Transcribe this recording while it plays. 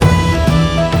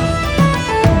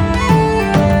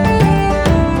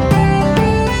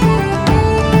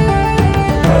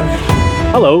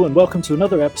Hello and welcome to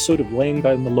another episode of Laying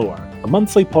Down the Lore, a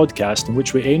monthly podcast in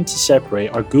which we aim to separate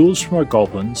our ghouls from our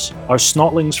goblins, our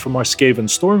snotlings from our Skaven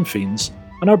storm fiends,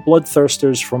 and our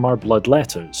bloodthirsters from our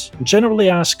bloodletters, and generally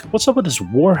ask, what's up with this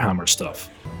Warhammer stuff?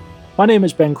 My name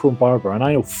is Ben Crone Barber and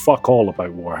I know fuck all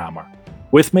about Warhammer.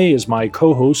 With me is my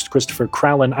co-host Christopher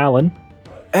Crowlin Allen.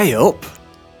 Hey up!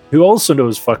 Who also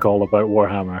knows fuck all about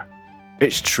Warhammer.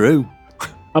 It's true.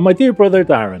 And my dear brother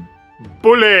Darren.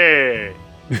 Bully!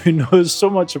 Who knows so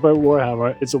much about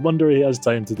Warhammer, it's a wonder he has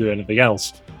time to do anything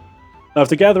else.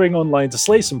 After gathering online to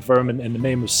slay some vermin in the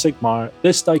name of Sigmar,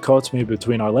 this dichotomy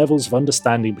between our levels of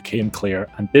understanding became clear,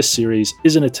 and this series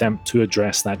is an attempt to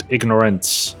address that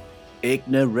ignorance.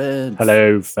 Ignorance.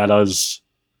 Hello, fellas.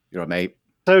 You're right, mate.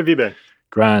 How have you been?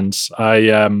 Grand.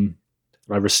 I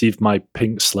received my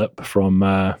pink slip from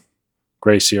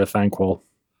Gracier Thankwall.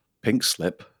 Pink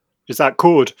slip? Is that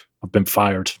code? I've been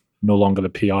fired. No longer the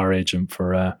PR agent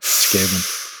for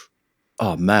Skaven.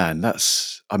 Oh man,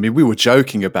 we were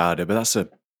joking about it, but that's a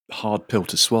hard pill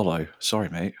to swallow. Sorry,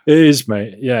 mate. It is,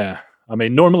 mate. Yeah. I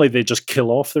mean, normally they just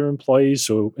kill off their employees,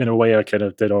 so in a way I kind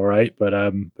of did all right. But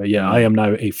yeah, I am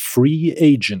now a free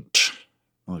agent.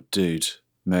 Oh, dude,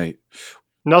 mate.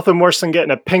 Nothing worse than getting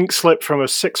a pink slip from a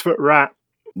 6-foot rat.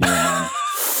 Yeah.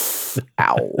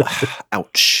 Ow.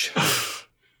 Ouch.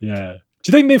 Yeah.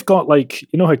 Do you think they've got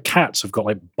how cats have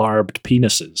got barbed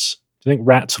penises? Do you think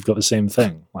rats have got the same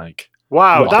thing?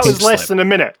 Wow, that was pink less slip. than a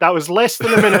minute. That was less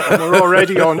than a minute and we're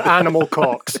already on animal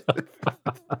cocks.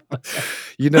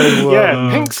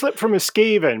 Pink slip from a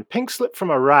Skaven, pink slip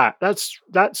from a rat. That's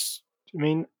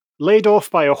laid off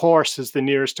by a horse is the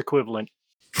nearest equivalent.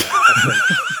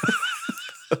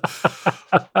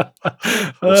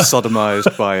 Or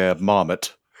sodomized by a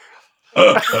marmot.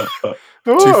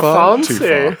 Oh, Too far? fancy.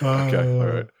 Too far. Okay, all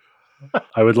right.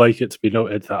 I would like it to be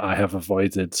noted that I have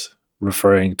avoided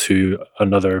referring to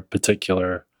another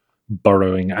particular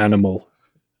burrowing animal.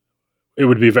 It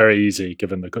would be very easy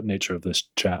given the good nature of this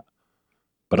chat.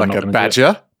 But I'm Like not a gonna do it.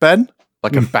 badger, Ben?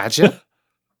 Like a badger?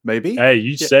 Maybe? Hey,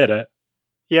 you said it.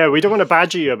 Yeah, we don't want to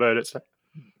badger you about it. So.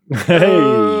 Hey.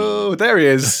 Oh, there he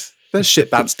is. There's shit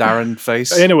that's Darren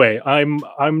face. Anyway, I'm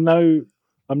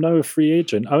now a free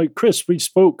agent. Chris, we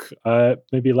spoke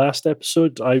maybe last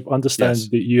episode. I understand Yes.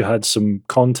 that you had some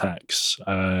contacts.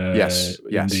 Yes.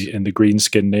 In the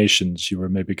Greenskin Nations. You were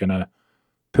maybe going to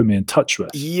put me in touch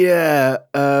with. Yeah,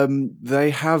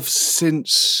 they have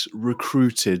since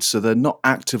recruited, so they're not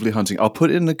actively hunting. I'll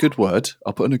put in a good word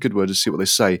to see what they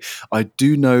say. I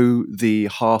do know the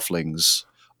halflings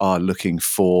are looking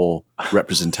for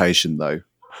representation, though.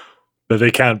 But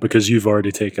they can't because you've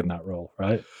already taken that role,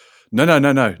 right? No,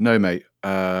 mate.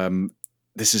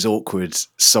 This is awkward.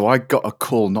 So I got a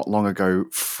call not long ago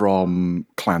from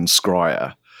Clan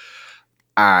Scryer,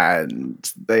 and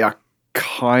they are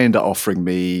kind of offering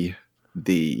me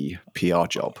the PR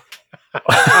job.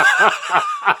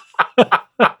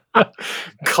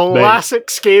 Classic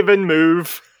Skaven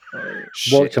move.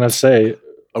 What can I say?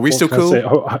 Are we What still can I say?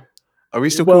 cool? Oh, Are we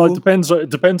still well, cool? it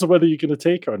depends on whether you're going to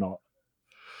take it or not.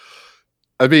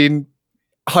 I mean,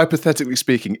 hypothetically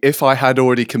speaking, if I had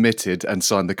already committed and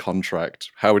signed the contract,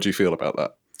 how would you feel about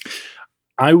that?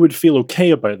 I would feel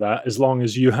okay about that as long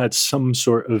as you had some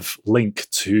sort of link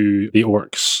to the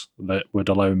orcs that would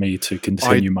allow me to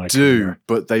continue my career.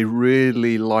 But they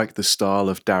really like the style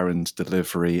of Darren's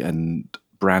delivery and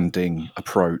branding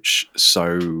approach.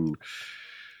 So,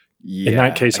 yeah. In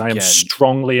that case, I am again,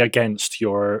 strongly against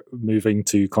your moving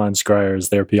to Clan Scryer as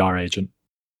their PR agent.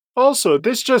 Also,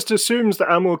 this just assumes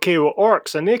that I'm okay with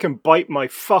orcs and they can bite my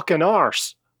fucking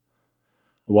arse.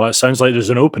 Well, it sounds like there's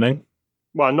an opening.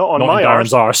 Well, not on Not my in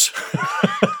arse. Darren's arse.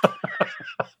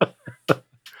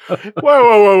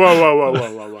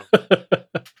 Whoa.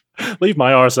 Leave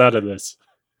my arse out of this.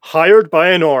 Hired by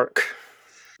an orc.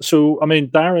 So, I mean,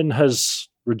 Darren has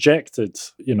rejected,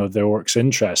 the orcs'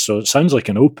 interest. So it sounds like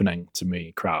an opening to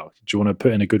me, Crow. Do you want to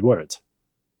put in a good word?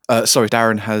 Sorry,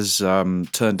 Darren has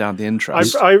turned down the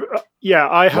interest. I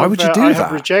have. Why would you do I that?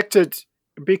 have rejected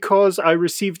because I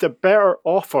received a better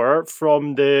offer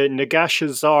from the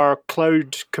Nagashazar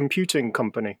Cloud Computing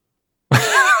Company.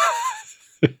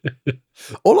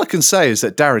 All I can say is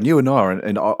that, Darren, you and I are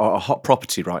in our hot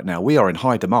property right now. We are in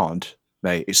high demand,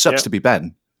 mate. It sucks Yep. to be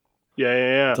Ben.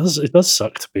 Yeah. It does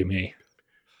suck to be me.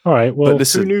 All right, well, But Who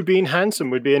listen, knew being handsome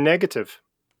would be a negative?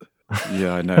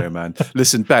 yeah, I know, man.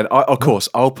 Listen, Ben, of course,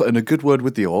 I'll put in a good word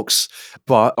with the orcs,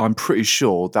 but I'm pretty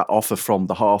sure that offer from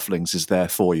the halflings is there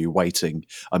for you, waiting.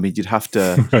 I mean, you'd have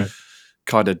to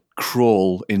kind of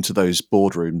crawl into those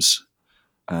boardrooms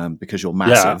because you're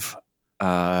massive.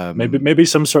 maybe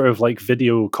some sort of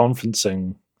video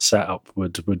conferencing setup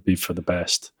would be for the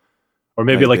best. Or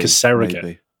maybe like a surrogate.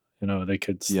 Maybe. You know, they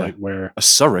could Yeah. like wear A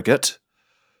surrogate?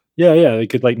 Yeah, they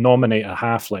could like nominate a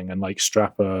halfling and like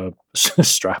strap a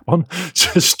camera to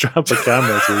his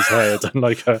head and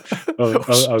like a I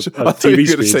thought TV you were going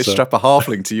to screen. say strap a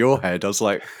halfling to your head. I was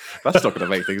like, that's not going to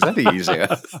make things any easier.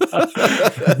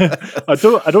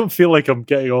 I don't feel like I'm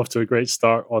getting off to a great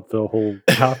start on the whole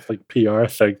Catholic PR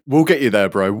thing. We'll get you there,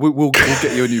 bro. We'll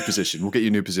get you a new position. We'll get you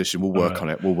a new position. We'll work on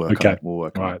it. We'll work on it. We'll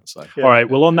work on it. So. All right.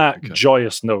 Well, on that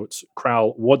joyous note,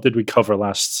 Kral, what did we cover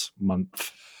last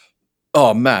month?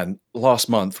 Oh man, last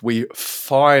month we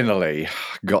finally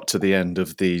got to the end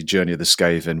of the Journey of the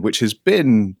Skaven, which has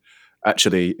been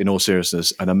actually, in all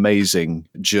seriousness, an amazing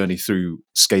journey through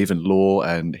Skaven lore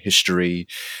and history.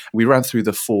 We ran through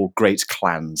the 4 great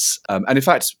clans. And in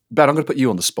fact, Ben, I'm going to put you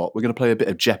on the spot. We're going to play a bit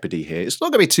of Jeopardy here. It's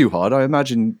not going to be too hard. I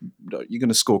imagine you're going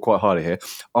to score quite highly here.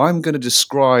 I'm going to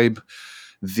describe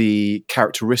the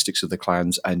characteristics of the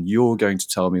clans, and you're going to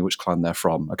tell me which clan they're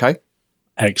from, okay?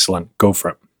 Excellent. Go for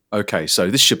it. Okay, so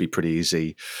this should be pretty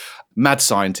easy. Mad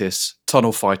scientists,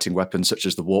 tunnel fighting weapons such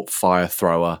as the warp fire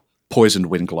thrower, poisoned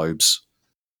wind globes.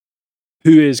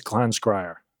 Who is Clan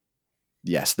Scryer?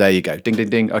 Yes, there you go. Ding, ding,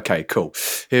 ding. Okay, cool.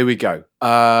 Here we go.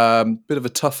 Bit of a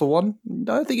tougher one.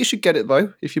 I think you should get it,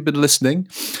 though, if you've been listening.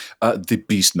 The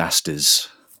Beastmasters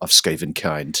of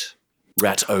Skavenkind.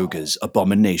 Rat ogres,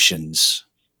 abominations.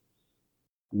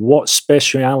 What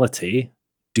speciality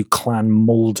do Clan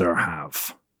Mulder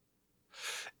have?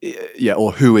 Yeah,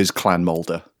 or who is Clan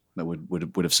Mulder? That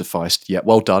would have sufficed. Yeah,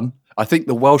 well done. I think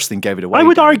the Welsh thing gave it away. I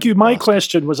would argue my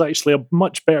question was actually a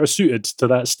much better suited to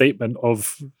that statement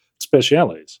of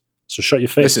specialities. So shut your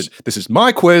face. This is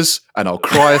my quiz, and I'll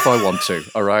cry if I want to.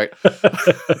 All right.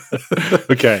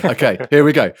 Okay. Here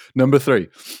we go. Number 3: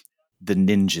 the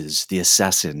ninjas, the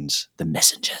assassins, the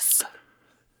messengers.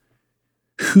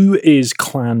 Who is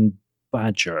Clan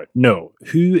Badger? No.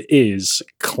 Who is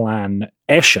Clan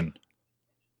Eshin?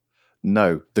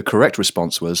 No, the correct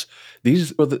response was,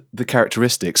 these were the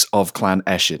characteristics of Clan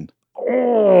Eshin.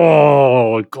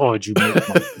 Oh, God, you make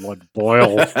my blood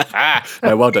boil.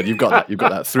 No, well done. You've got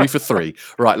that. 3 for 3.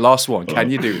 Right, last one.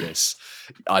 Can you do this?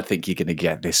 I think you're going to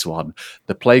get this one.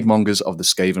 The Plague Mongers of the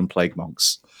Skaven Plague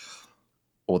Monks.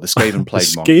 Or the Skaven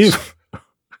Plague Monks.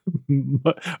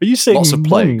 Are you saying lots of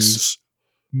plagues?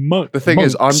 The thing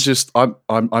monks. is,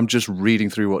 I'm just reading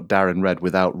through what Darren read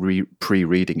without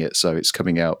pre-reading it, so it's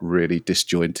coming out really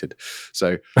disjointed.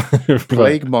 So,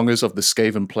 Plague Mongers of the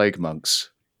Skaven Plague Monks,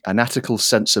 anatical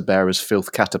censer bearers,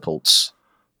 filth catapults,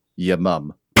 your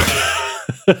mum.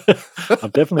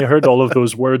 I've definitely heard all of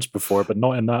those words before, but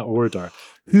not in that order.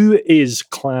 Who is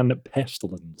Clan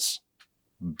Pestilence?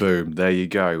 Boom! There you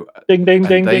go. Ding, ding,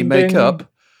 ding, they ding. make ding. up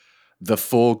the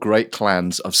 4 great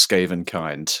clans of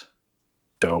Skavenkind.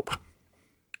 Dope.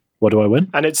 What do I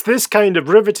win? And it's this kind of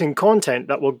riveting content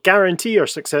that will guarantee our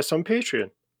success on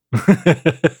Patreon.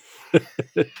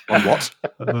 On what?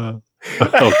 Oh,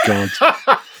 God.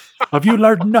 Have you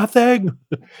learned nothing?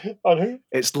 On who?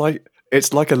 It's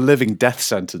like a living death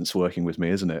sentence working with me,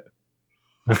 isn't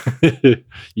it?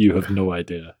 You have no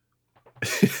idea.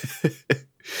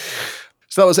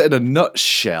 So that was it in a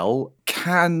nutshell.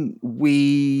 Can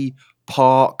we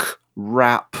park,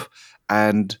 wrap,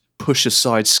 and push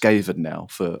aside Skaven now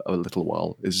for a little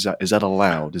while? Is that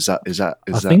allowed? Is that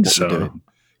I think what so. we're doing?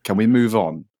 Can we move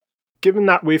on? Given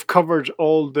that we've covered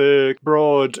all the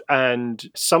broad and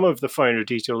some of the finer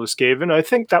detail of Skaven, I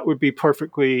think that would be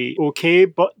perfectly okay,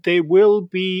 but they will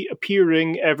be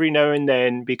appearing every now and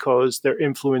then because their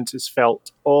influence is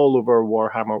felt all over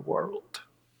Warhammer World.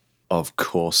 Of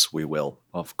course we will.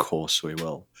 Of course we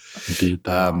will. Indeed.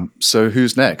 So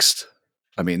who's next?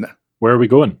 I mean, where are we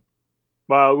going?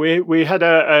 Well, we had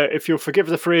if you'll forgive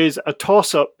the phrase, a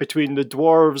toss-up between the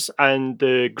dwarves and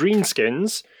the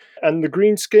greenskins, and the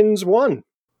greenskins won.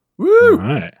 Woo! All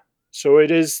right. So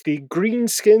it is the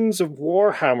greenskins of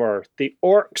Warhammer, the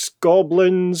orcs,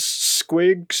 goblins,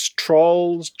 squigs,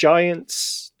 trolls,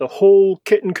 giants, the whole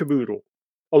kit and caboodle.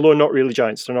 Although not really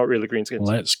giants, they're not really greenskins.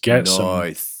 Let's get some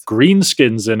Nice.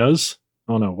 greenskins in us.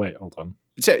 Oh, no, wait, hold on.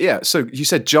 So you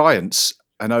said giants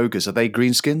and ogres. Are they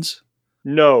greenskins?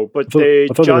 No, but I thought they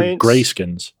were giants...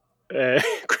 greyskins.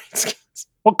 greenskins.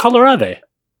 What colour are they?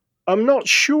 I'm not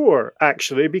sure,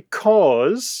 actually,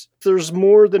 because there's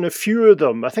more than a few of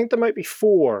them. I think there might be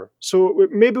 4. So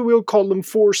maybe we'll call them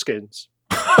foreskins.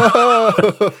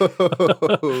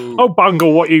 Oh,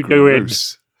 Bungle, what are you doing?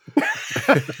 Gross.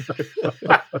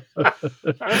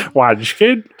 One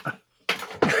skin.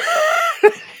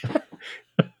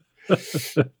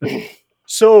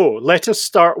 So let us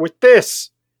start with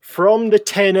this. from the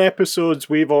 10 episodes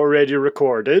we've already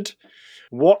recorded,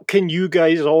 what can you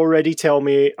guys already tell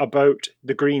me about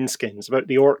the Greenskins, about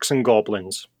the orcs and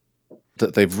goblins?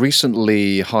 That they've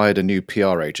recently hired a new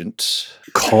PR agent.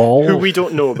 Who we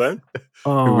don't know about.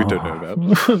 Who we don't know about.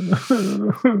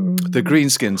 The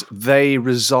Greenskins, they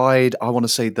reside, I want to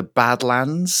say, the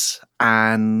Badlands,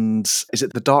 and is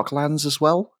it the Darklands as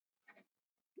well?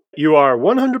 You are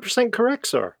 100% correct,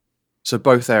 sir. So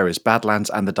both areas, Badlands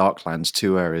and the Darklands,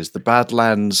 2 areas. The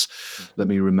Badlands, let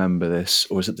me remember this,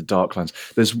 or is it the Darklands?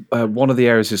 There's one of the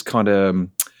areas is kind of...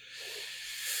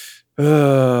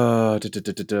 Here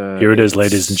it is,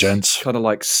 ladies and gents. Kind of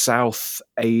like South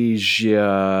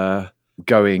Asia,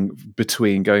 going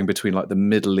between like the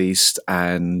Middle East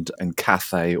and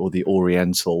Cathay, or the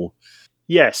Oriental.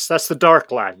 Yes, that's the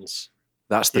Darklands.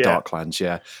 That's the Darklands,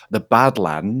 yeah. The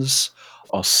Badlands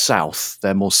are south.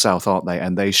 They're more south, aren't they?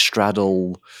 And they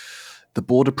straddle the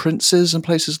Border Princes and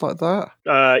places like that?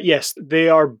 Yes, they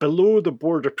are below the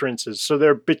Border Princes. So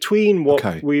they're between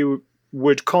what we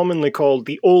would commonly call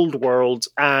the Old World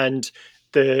and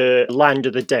the Land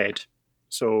of the Dead.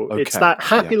 So it's that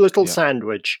happy little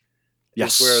sandwich.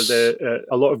 Yes. Where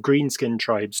a lot of greenskin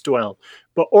tribes dwell.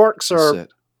 But orcs are...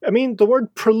 I mean, the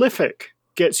word prolific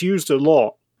gets used a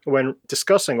lot when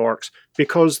discussing orcs,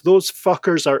 because those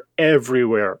fuckers are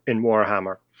everywhere in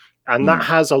Warhammer. And that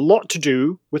has a lot to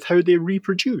do with how they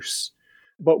reproduce.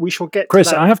 But we shall get Chris,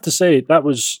 to that. I have to say, that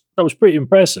was pretty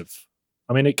impressive.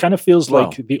 I mean, it kind of feels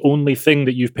like the only thing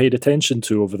that you've paid attention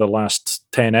to over the last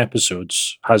 10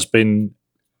 episodes has been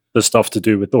the stuff to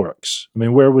do with orcs. I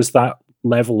mean, where was that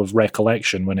level of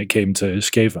recollection when it came to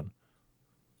Skaven?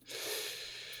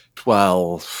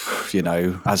 Well, you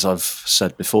know, as I've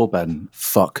said before, Ben,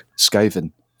 fuck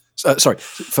Skaven. Fuck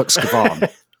Skavan.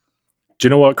 Do you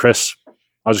know what, Chris?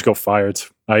 I just got fired.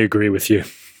 I agree with you.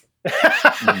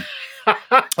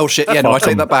 Oh, shit. Yeah, no, I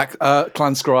take that back.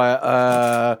 Clan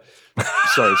Scryer.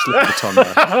 Sorry, slipping the tongue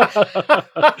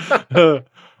there.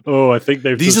 I think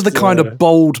these are the kind of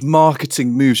bold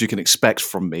marketing moves you can expect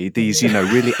from me. These, you know,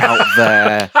 really out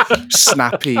there,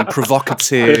 snappy,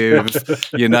 provocative.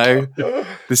 You know,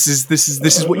 this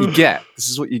is what you get. This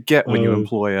is what you get when you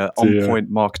employ a on-point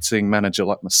marketing manager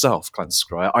like myself, Clan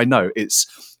Scryer. I know it's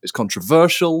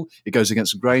controversial. It goes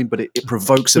against the grain, but it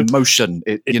provokes emotion.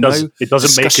 It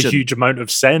doesn't make a huge amount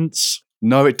of sense.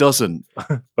 No, it doesn't.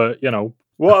 But you know.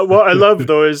 What I love,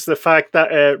 though, is the fact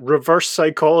that reverse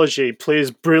psychology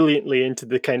plays brilliantly into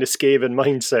the kind of Skaven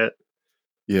mindset.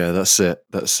 Yeah, that's it.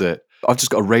 I've just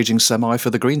got a raging semi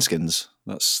for the Greenskins.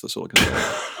 That's all I can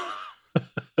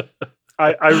say.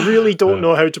 I really don't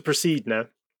know how to proceed now.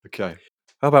 Okay.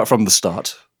 How about from the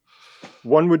start?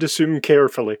 One would assume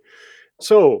carefully.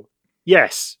 So,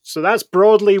 yes. So that's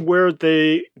broadly where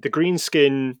the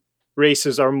greenskin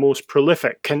races are most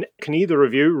prolific. Can either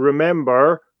of you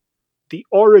remember the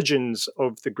origins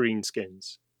of the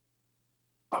greenskins?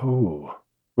 Oh,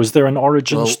 was there an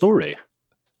origin story?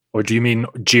 Or do you mean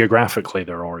geographically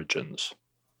their origins?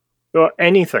 Or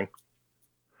anything.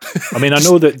 I mean, I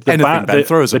know that anything, Ben,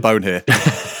 throw us a bone here.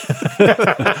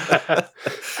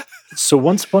 So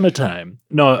once upon a time,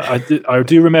 I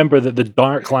do remember that the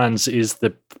Darklands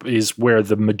is where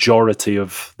the majority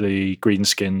of the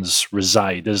Greenskins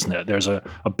reside, isn't it? There's a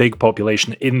big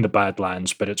population in the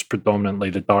Badlands, but it's predominantly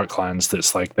the Darklands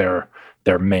that's like their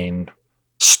main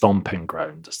stomping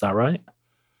ground. Is that right?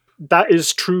 That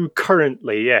is true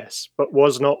currently, yes, but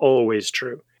was not always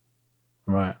true.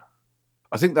 Right.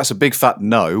 I think that's a big fat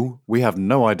no. We have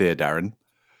no idea, Darren.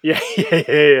 Yeah.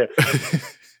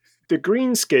 The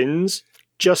Greenskins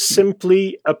just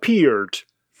simply appeared.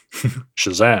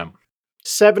 Shazam.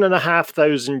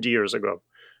 7,500 years ago.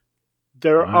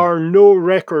 There are no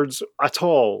records at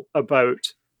all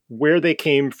about where they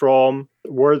came from.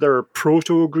 Were there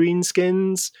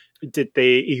proto-Greenskins? Did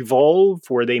they evolve?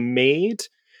 Were they made?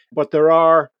 But there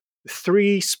are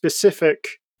 3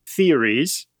 specific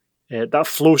theories that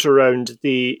float around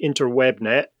the interweb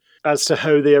net as to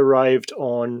how they arrived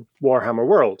on Warhammer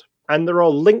World. And they're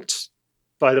all linked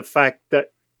by the fact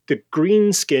that the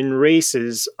greenskin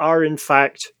races are in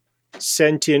fact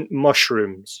sentient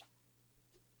mushrooms.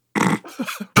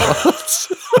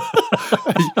 What?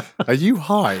 Are you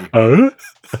high?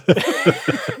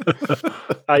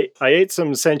 I ate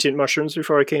some sentient mushrooms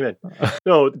before I came in.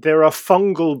 No, they're a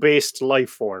fungal-based life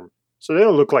form. So they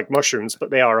don't look like mushrooms, but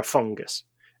they are a fungus.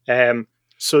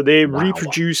 So they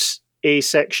reproduce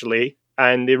asexually,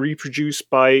 and they reproduce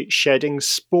by shedding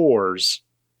spores.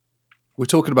 We're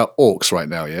talking about orcs right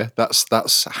now, yeah?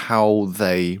 That's how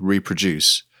they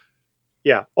reproduce.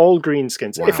 Yeah, all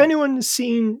greenskins. Wow. If anyone's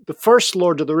seen the first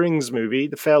Lord of the Rings movie,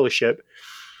 The Fellowship,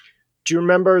 Do you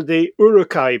remember the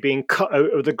Uruk-hai being cut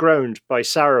out of the ground by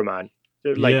Saruman?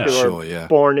 Yeah. They were Sure, yeah.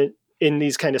 born in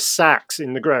these kind of sacks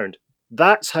in the ground.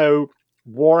 That's how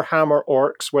Warhammer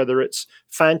orcs, whether it's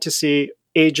fantasy,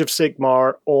 Age of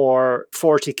Sigmar, or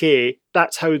 40k,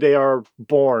 that's how they are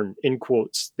born, in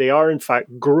quotes. They are, in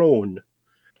fact, grown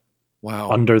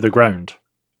Wow. Under the ground.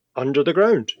 under the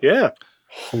ground. Yeah.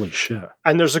 Holy shit.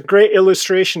 And there's a great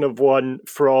illustration of one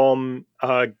from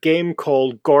a game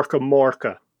called Gorka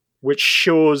Morka, which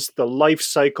shows the life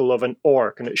cycle of an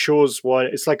orc. And it shows one,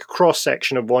 it's like a cross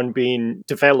section of one being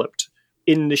developed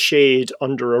in the shade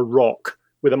under a rock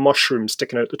with a mushroom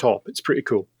sticking out the top. It's pretty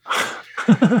cool.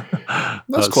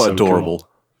 That's quite so adorable. cool.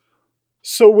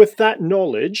 So, with that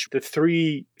knowledge, the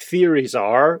three theories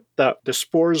are that the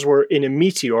spores were in a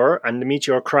meteor and the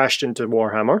meteor crashed into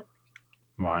Warhammer.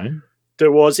 Right.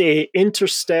 There was a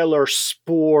interstellar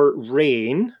spore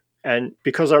rain, and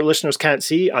because our listeners can't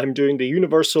see, I'm doing the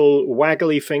universal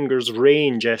waggly fingers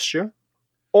rain gesture.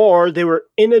 Or they were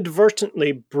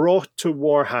inadvertently brought to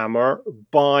Warhammer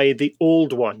by the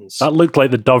old ones. That looked like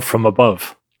the dove from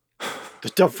above. The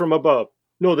dove from above.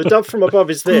 No, the dove from above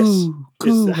is this.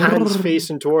 It's the hands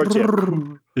facing towards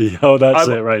you. Yeah, oh, that's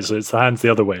it, right. So it's the hands the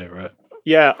other way, right?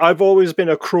 Yeah, I've always been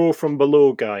a crow from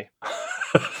below guy.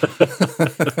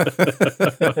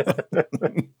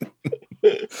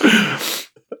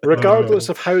 Regardless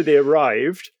of how they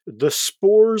arrived, the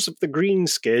spores of the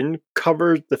greenskin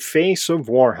covered the face of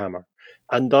Warhammer,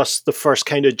 and thus the first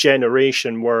kind of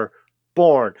generation were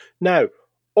born. Now,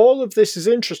 all of this is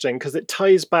interesting because it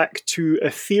ties back to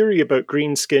a theory about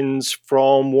greenskins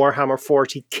from Warhammer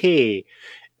 40k,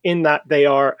 in that they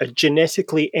are a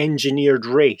genetically engineered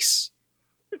race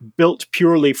built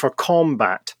purely for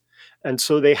combat. And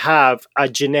so they have a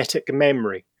genetic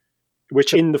memory,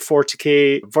 which in the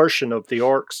 40k version of the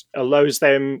orcs allows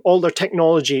them, all their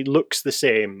technology looks the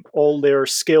same, all their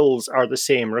skills are the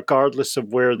same, regardless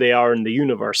of where they are in the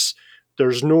universe.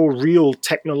 There's no real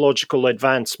technological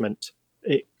advancement.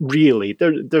 Really,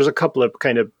 there's a couple of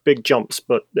kind of big jumps,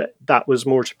 but that was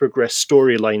more to progress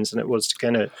storylines than it was to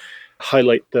kind of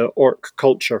highlight the orc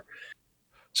culture.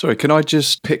 Sorry, can I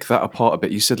just pick that apart a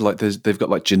bit? You said like they've got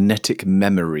like genetic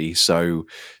memory, so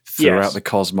throughout the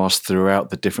cosmos, throughout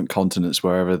the different continents,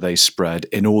 wherever they spread,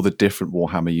 in all the different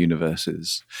Warhammer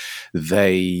universes,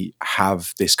 they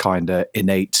have this kind of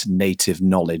innate native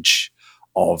knowledge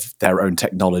of their own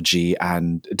technology.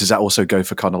 And does that also go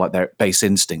for kind of like their base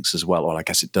instincts as well? Well, I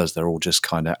guess it does. They're all just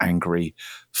kind of angry,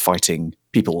 fighting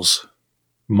peoples.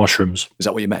 Mushrooms. Is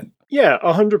that what you meant? Yeah,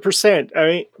 100%. I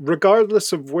mean,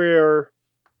 regardless of where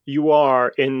you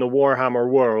are in the Warhammer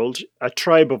world, a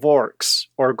tribe of orcs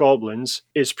or goblins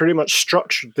is pretty much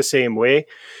structured the same way.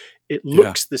 It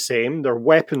looks the same. Their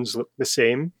weapons look the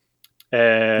same.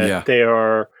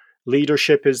 Their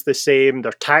leadership is the same.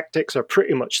 Their tactics are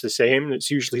pretty much the same.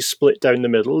 It's usually split down the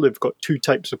middle. They've got two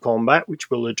types of combat, which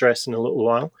we'll address in a little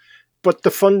while. But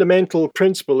the fundamental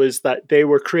principle is that they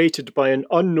were created by an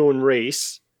unknown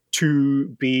race to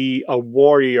be a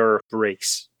warrior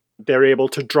race. They're able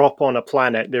to drop on a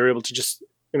planet. They're able to just,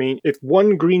 I mean, if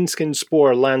one greenskin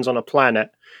spore lands on a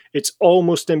planet, it's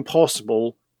almost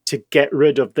impossible to get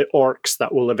rid of the orcs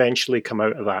that will eventually come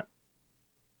out of that.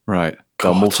 Right.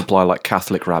 They'll multiply like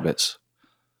Catholic rabbits.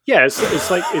 Yeah,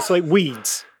 it's like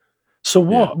weeds. So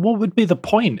what would be the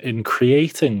point in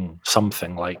creating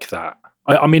something like that?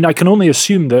 I mean, I can only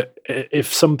assume that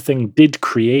if something did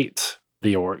create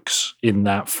the orcs in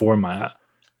that format,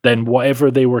 then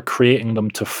whatever they were creating them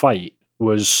to fight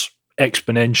was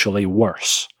exponentially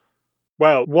worse.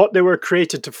 Well, what they were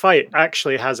created to fight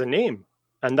actually has a name,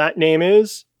 and that name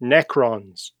is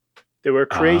Necrons. They were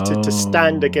created to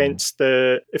stand against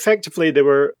effectively, they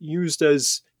were used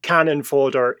as cannon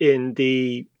fodder in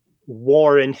the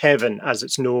War in Heaven, as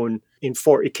it's known in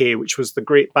 40k, which was the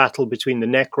great battle between the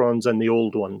Necrons and the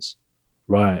Old Ones.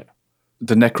 Right.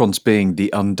 The Necrons being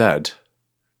the undead?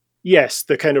 Yes,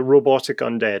 the kind of robotic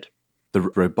undead. The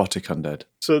robotic undead.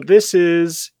 So this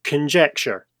is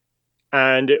conjecture,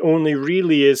 and it only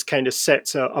really is kind of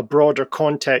sets a broader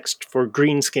context for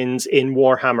greenskins in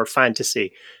Warhammer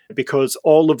Fantasy, because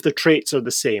all of the traits are the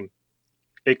same,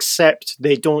 except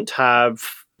they don't have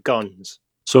guns.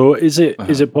 So is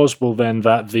it possible then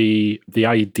that the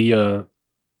idea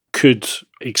could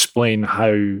explain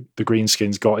how the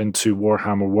greenskins got into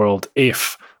Warhammer World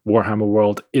if Warhammer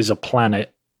World is a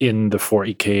planet in the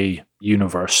 40k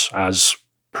universe as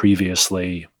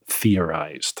previously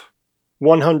theorized?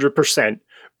 100%.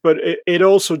 But it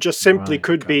also just simply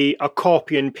could be a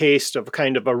copy and paste of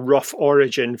kind of a rough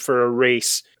origin for a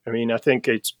race. I mean, I think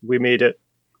I made it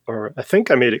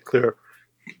clear.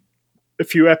 a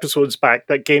few episodes back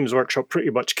that Games Workshop pretty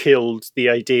much killed the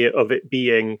idea of it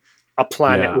being a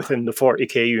planet within the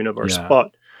 40k universe. Yeah.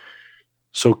 But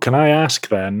so can I ask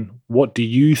then, what do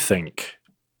you think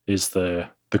is the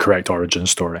correct origin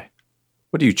story?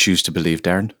 What do you choose to believe,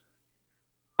 Darren?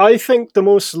 I think the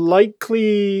most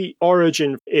likely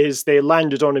origin is they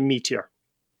landed on a meteor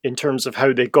in terms of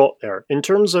how they got there. In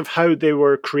terms of how they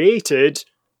were created,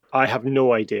 I have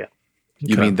no idea.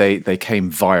 You mean they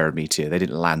came via a meteor? They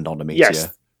didn't land on a meteor?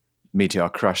 Yes. Meteor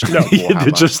crushed. No.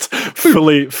 They're just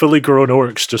fully grown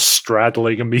orcs just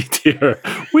straddling a meteor.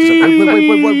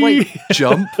 Wait.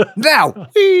 Jump. Now.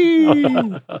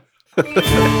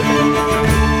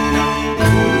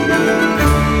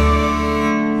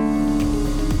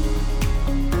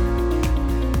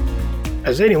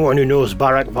 As anyone who knows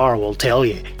Barak Var will tell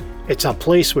you, it's a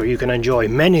place where you can enjoy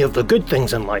many of the good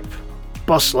things in life.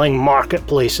 Bustling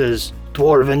marketplaces,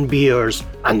 dwarven beers,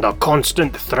 and the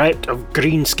constant threat of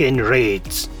greenskin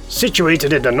raids.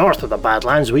 Situated in the north of the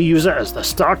Badlands, we use it as the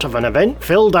start of an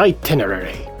event-filled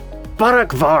itinerary.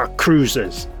 Barak Var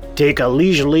Cruises. Take a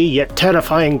leisurely yet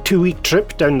terrifying 2-week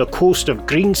trip down the coast of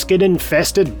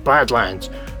greenskin-infested Badlands,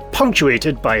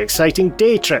 punctuated by exciting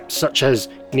day trips such as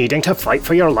needing to fight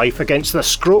for your life against the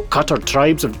scrote cutter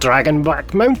tribes of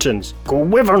Dragonback Mountains, go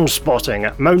wyvern spotting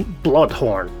at Mount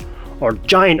Bloodhorn, or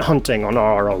giant hunting on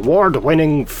our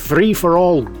award-winning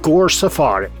free-for-all Gore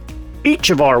Safari. Each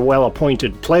of our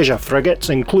well-appointed pleasure frigates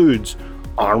includes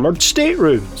armoured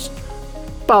staterooms,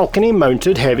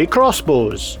 balcony-mounted heavy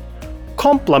crossbows,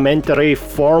 complimentary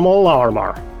formal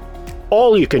armour,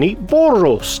 all-you-can-eat boar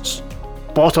roasts,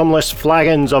 bottomless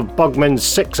flagons of Bugman's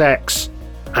 6X,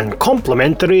 and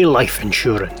complimentary life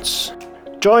insurance.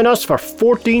 Join us for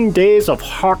 14 days of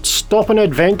heart-stopping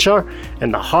adventure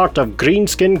in the heart of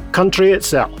greenskin country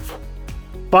itself.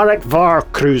 Barak Var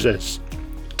Cruises.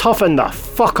 Toughen the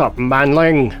fuck up,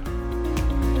 manling!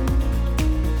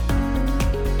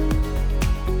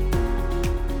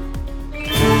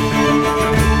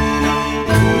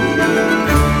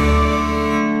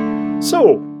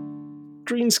 So,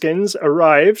 greenskins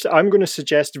arrived, I'm going to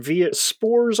suggest, via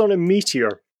spores on a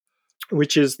meteor,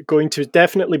 which is going to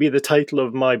definitely be the title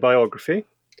of my biography.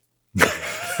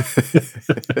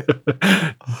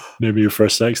 Maybe your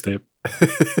first sex tape.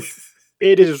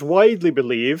 It is widely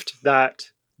believed that,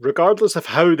 regardless of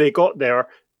how they got there,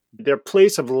 their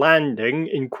place of landing,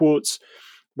 in quotes,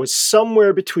 was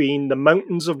somewhere between the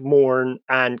Mountains of Mourne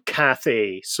and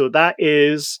Cathay. So that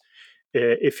is,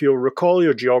 if you'll recall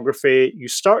your geography, you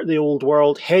start the old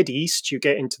world, head east, you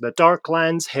get into the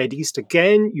Darklands, head east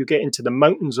again, you get into the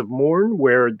Mountains of Mourne,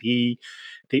 where the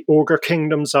ogre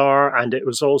kingdoms are, and it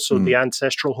was also the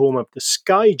ancestral home of the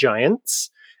Sky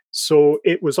Giants. So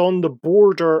it was on the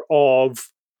border of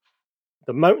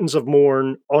the Mountains of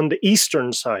Mourne on the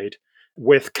eastern side,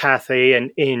 with Cathay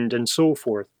and Ind and so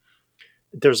forth.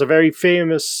 There's a very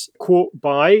famous quote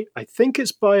by, I think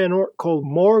it's by an orc called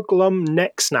Morglum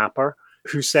Necksnapper,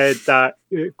 who said that,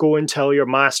 go and tell your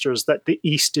masters that the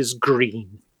east is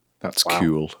green. That's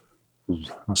cool.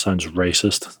 That sounds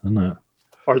racist, doesn't it?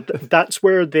 Or that's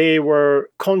where they were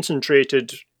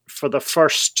concentrated for the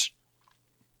first,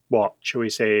 what shall we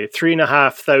say,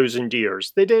 3,500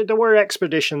 years. There were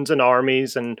expeditions and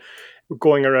armies and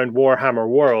going around Warhammer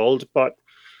World, but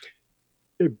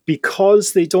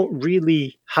because they don't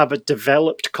really have a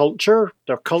developed culture,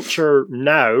 their culture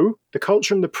now, the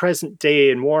culture in the present day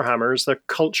in Warhammer is their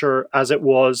culture as it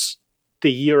was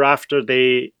the year after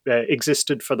they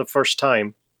existed for the first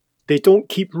time. They don't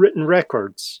keep written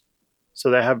records.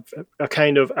 So they have a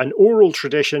kind of an oral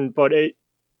tradition, but it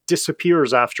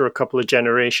disappears after a couple of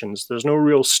generations. There's no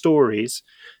real stories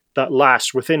that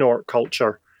last within orc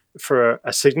culture for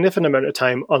a significant amount of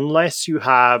time unless you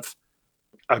have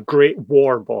a great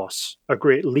war boss, a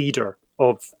great leader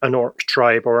of an orc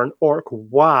tribe, or an orc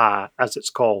Wa, as it's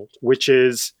called, which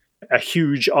is a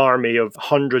huge army of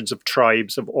hundreds of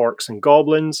tribes of orcs and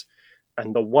goblins.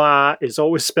 And the Wa is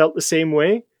always spelt the same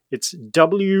way. It's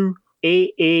Waagh.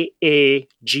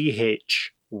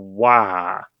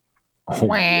 Wa. Oh,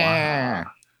 wow.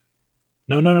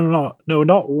 No,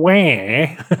 not wah.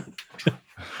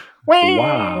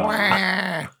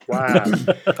 Wow. Wow.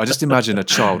 I just imagine a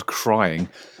child crying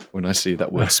when I see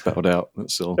that word spelled out.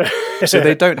 That's all. So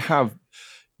they don't have,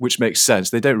 which makes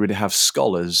sense, they don't really have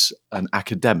scholars and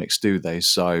academics, do they?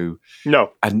 So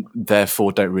No. And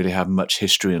therefore don't really have much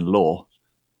history and lore,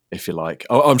 if you like.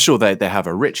 I'm sure they have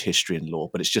a rich history and lore,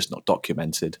 but it's just not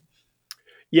documented.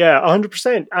 Yeah,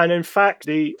 100%. And in fact,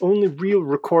 the only real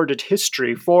recorded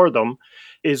history for them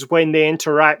is when they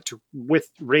interact with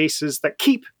races that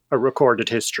keep a recorded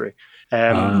history.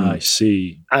 I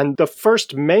see. And the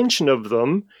first mention of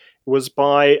them was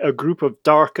by a group of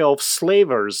dark elf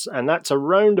slavers, and that's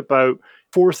around about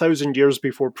 4,000 years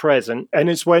before present. And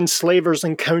it's when slavers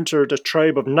encountered a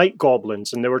tribe of night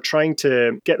goblins, and they were trying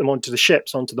to get them onto the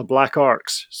ships, onto the Black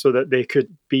Arks, so that they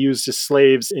could be used as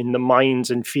slaves in the mines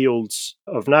and fields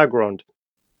of Nagrond.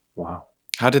 Wow.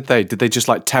 How did they? Did they just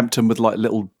like tempt them with like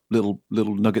little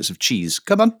nuggets of cheese?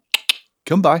 Come on,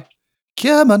 come by,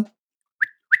 come on.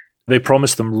 They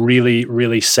promised them really,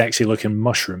 really sexy looking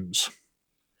mushrooms.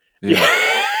 Yeah.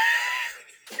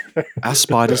 Ass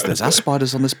spiders. There's ass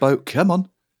spiders on this boat. Come on.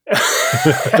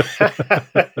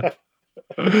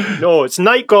 No, it's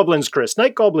night goblins, Chris.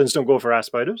 Night goblins don't go for ass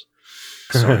spiders.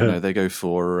 Sorry, no, they go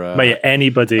for. Mate,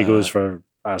 anybody goes for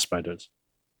ass spiders.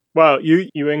 Well,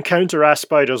 you encounter ass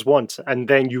spiders once, and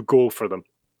then you go for them.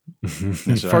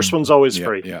 First one's always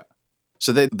free. Yeah.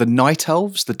 So the night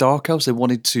elves, the dark elves, they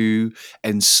wanted to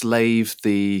enslave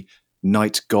the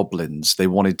night goblins. They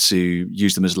wanted to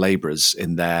use them as labourers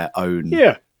in their own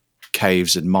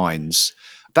caves and mines.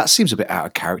 That seems a bit out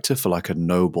of character for like a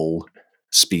noble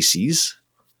species.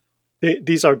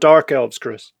 These are dark elves,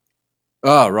 Chris.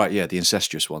 Oh, right, yeah, the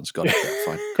incestuous ones. Got it.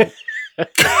 Yeah,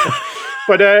 fine. Cool.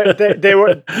 But they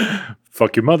were...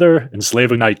 Fuck your mother,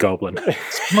 enslave a night goblin.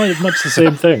 It's much the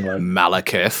same thing. Like.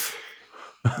 Malekith.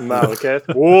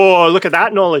 Whoa, look at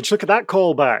that knowledge. Look at that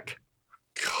callback.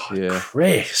 God, Yeah.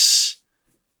 Chris.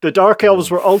 The Dark Elves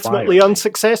were ultimately Fire.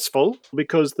 unsuccessful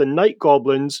because the Night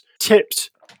Goblins tipped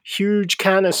huge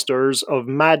canisters of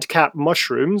madcap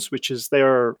mushrooms, which is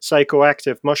their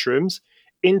psychoactive mushrooms,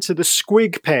 into the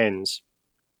squig pens.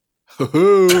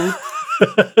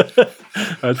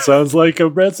 That sounds like a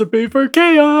recipe for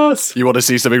chaos. You want to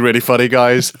see something really funny,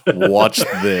 guys? Watch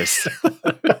this.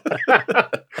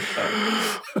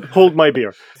 Hold my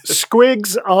beer.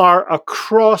 Squigs are a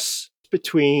cross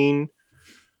between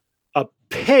a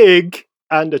pig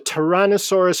and a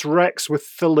Tyrannosaurus Rex with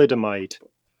thalidomide.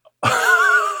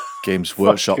 Games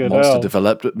Workshop Fucking Monster hell.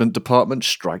 Development Department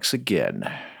strikes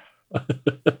again.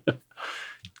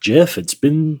 Jeff, it's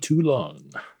been too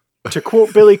long. To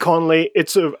quote Billy Connolly,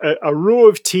 it's a row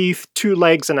of teeth, 2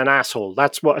 legs, and an asshole.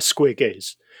 That's what a squig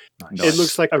is. Nice. It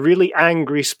looks like a really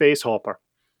angry space hopper.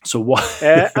 So what?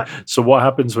 So what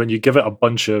happens when you give it a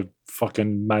bunch of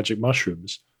fucking magic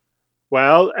mushrooms?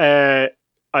 Well, I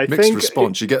Mixed think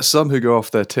response. You get some who go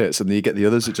off their tits, and then you get the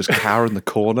others that just cower in the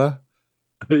corner,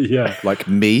 Yeah. like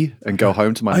me, and go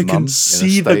home to my I mum. can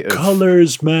see the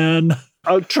colors, man.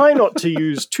 I'll try not to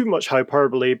use too much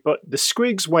hyperbole, but the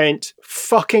squigs went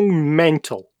fucking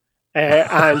mental.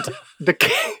 And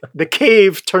the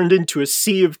cave turned into a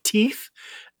sea of teeth,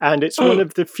 and it's one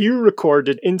of the few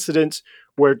recorded incidents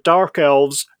where dark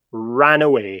elves ran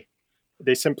away.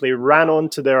 They simply ran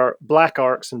onto their black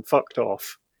arcs and fucked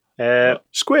off.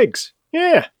 Squigs,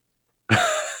 yeah.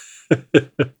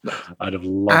 I'd have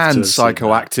loved And to have seen that.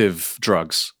 psychoactive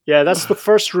drugs. Yeah, that's the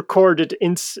first recorded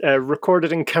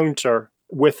encounter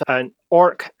with an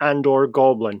orc and or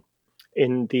goblin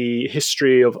in the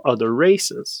history of other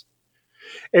races.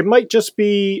 It might just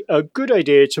be a good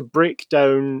idea to break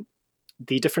down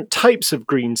the different types of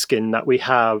greenskin that we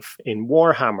have in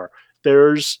Warhammer.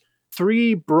 There's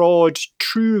 3 broad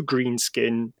true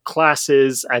greenskin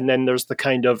classes, and then there's the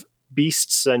kind of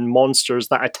beasts and monsters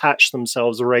that attach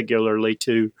themselves regularly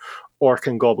to orc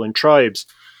and goblin tribes.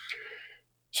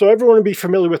 So everyone will be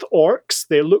familiar with orcs.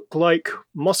 They look like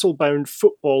muscle-bound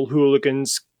football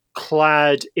hooligans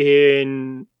clad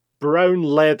in brown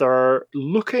leather,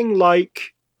 looking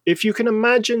like, if you can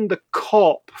imagine the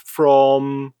cop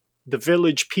from The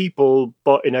Village People,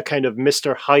 but in a kind of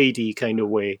Mr. Hyde kind of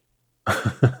way.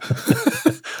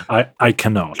 I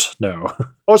cannot, no.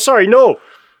 Oh, sorry, no.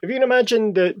 If you can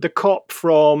imagine the cop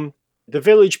from The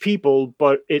Village People,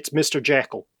 but it's Mr.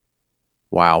 Jekyll.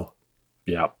 Wow.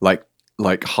 Yeah. Like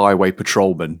highway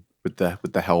patrolman with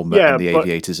the helmet Yeah, and the but-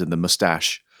 aviators and the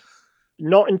mustache.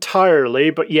 Not entirely,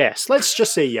 but yes. Let's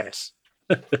just say yes.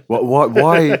 Why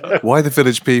the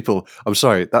Village People? I'm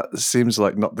sorry, that seems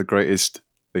like not the greatest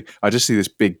thing. I just see this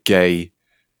big gay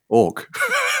orc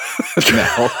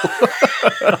now.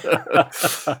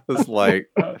 It's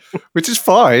like, which is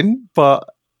fine, but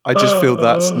I just feel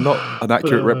that's not an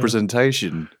accurate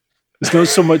representation. It's not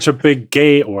so much a big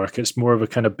gay orc, it's more of a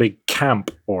kind of big camp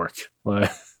orc.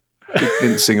 Like, Big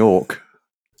mincing orc.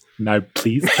 now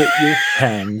please put your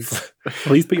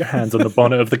hands on the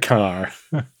bonnet of the car.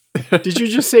 Did you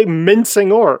just say mincing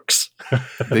orcs?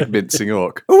 Big mincing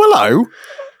orc. Oh, hello.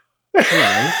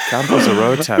 Campbell's a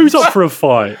road Who's up for a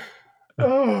fight?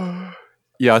 Oh.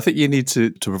 Yeah, I think you need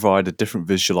to provide a different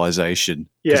visualization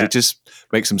because Yeah. it just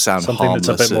makes them sound Something harmless.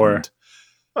 that's a bit more- and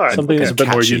All right. Something that's a bit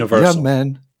more Catchy. universal. Young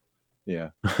men.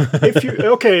 Yeah. If you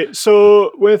okay,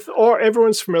 so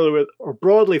everyone's familiar with or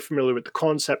broadly familiar with the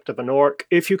concept of an orc.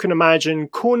 If you can imagine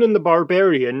Conan the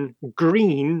Barbarian,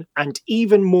 green and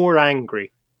even more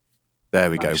angry,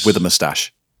 There we Nice. go. With a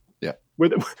moustache.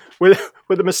 with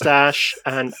a moustache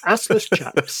and assless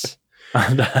chaps.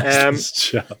 And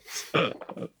that's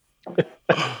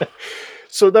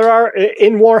So there are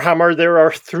in Warhammer there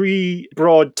are three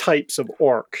broad types of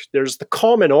orc. There's the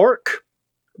common orc,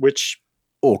 which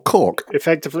Or cork.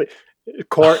 effectively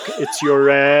cork. It's your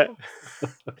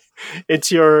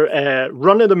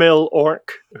run of the mill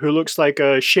orc who looks like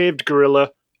a shaved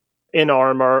gorilla in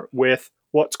armor with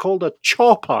what's called a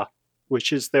chopper,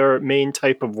 which is their main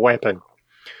type of weapon.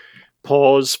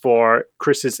 Pause for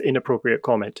Chris's inappropriate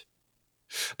comment.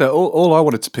 No, all I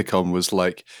wanted to pick on was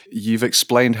like you've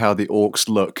explained how the orcs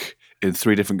look in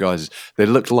three different guises. They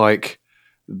look like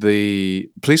the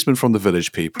policeman from the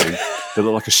Village People. They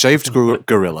look like a shaved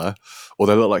gorilla, or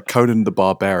they look like Conan the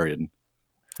Barbarian.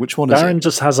 Which one is Darren it?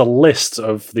 just has a list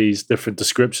of these different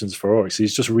descriptions for orcs.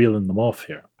 He's just reeling them off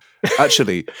here.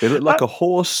 Actually, they look like a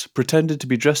horse pretended to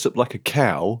be dressed up like a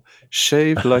cow,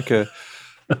 shaved like a.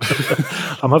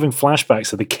 I'm having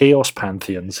flashbacks of the Chaos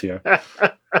Pantheons here.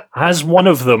 Has one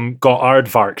of them got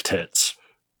aardvark tits?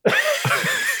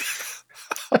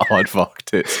 Aardvark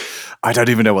tits. I don't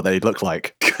even know what they look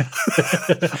like.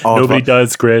 Nobody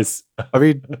does, Chris. I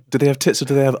mean, do they have tits or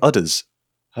do they have udders?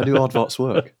 How do aardvarks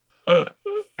work?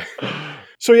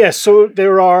 So yes, so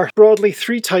there are broadly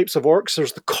three types of orcs.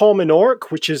 There's the common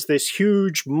orc, which is this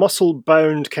huge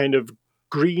muscle-bound kind of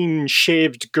green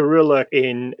shaved gorilla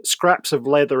in scraps of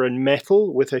leather and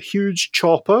metal with a huge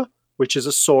chopper, which is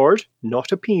a sword,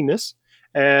 not a penis.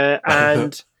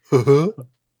 And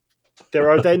there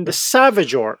are then the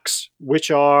savage orcs, which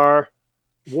are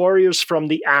warriors from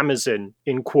the Amazon,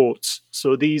 in quotes.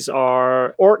 So these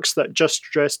are orcs that just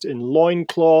dressed in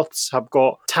loincloths, have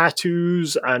got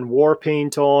tattoos and war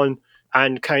paint on,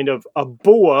 and kind of a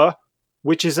boa,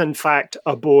 which is in fact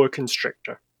a boa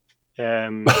constrictor.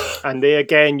 And they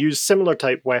again use similar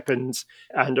type weapons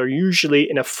and are usually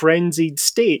in a frenzied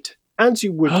state, as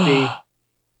you would be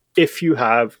if you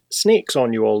have snakes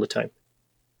on you all the time.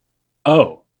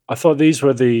 Oh, I thought these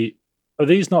were the... Are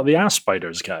these not the ass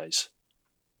spiders, guys?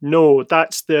 No,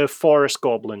 that's the forest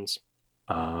goblins.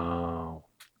 Oh,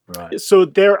 right. So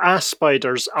their ass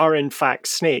spiders are in fact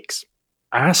snakes.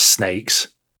 Ass snakes?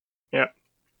 Yeah.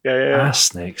 Ass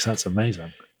snakes, that's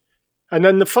amazing. And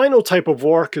then the final type of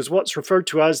orc is what's referred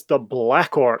to as the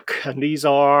black orc. And these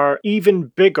are even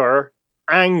bigger,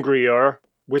 angrier,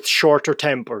 with shorter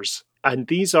tempers. And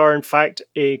these are, in fact,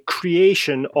 a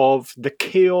creation of the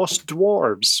Chaos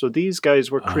Dwarves. So these guys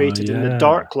were created in the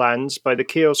Darklands by the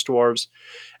Chaos Dwarves.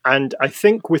 And I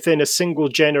think within a single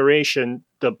generation,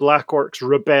 the Black Orcs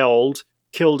rebelled,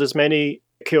 killed as many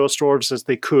Chaos Dwarves as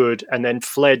they could, and then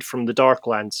fled from the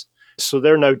Darklands. So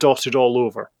they're now dotted all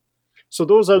over. So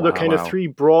those are the kind of three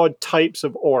broad types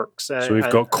of orcs. So we've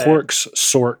got corks,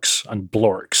 sorks, and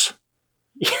blorks.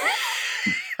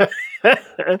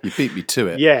 You beat me to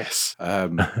it. Yes.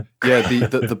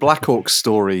 The Black Orc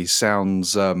story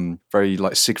sounds very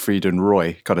like Siegfried and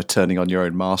Roy, kind of turning on your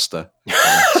own master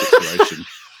situation.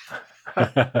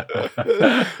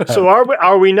 So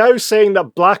are we now saying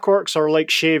that black orcs are like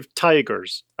shaved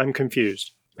tigers? I'm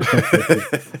confused.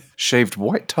 Shaved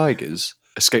white tigers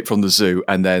escaped from the zoo,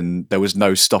 and then there was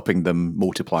no stopping them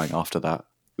multiplying after that.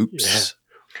 Oops. Yeah.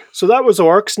 So that was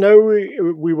orcs. Now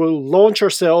we will launch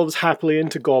ourselves happily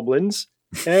into goblins.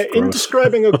 In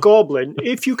describing a goblin,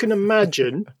 if you can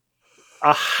imagine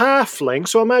a halfling,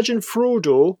 so imagine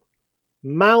Frodo,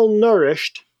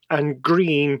 malnourished and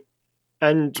green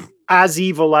and as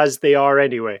evil as they are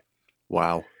anyway.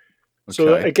 Wow. Okay.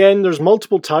 So again, there's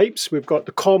multiple types. We've got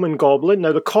the common goblin.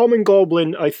 Now, the common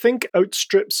goblin, I think,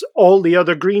 outstrips all the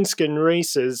other greenskin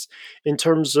races in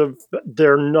terms of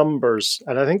their numbers.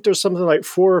 And I think there's something like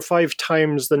 4 or 5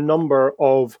 times the number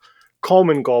of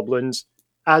common goblins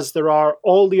as there are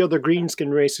all the other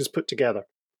greenskin races put together.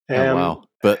 Wow.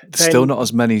 But still not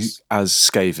as many as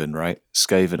Skaven, right?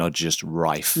 Skaven are just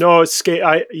rife. No, I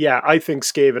think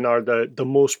Skaven are the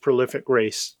most prolific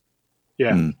race.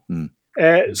 Yeah. Mm-hmm.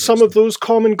 Some of those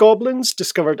common goblins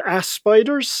discovered ass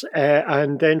spiders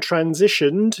and then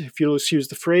transitioned, if you'll use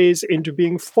the phrase, into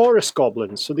being forest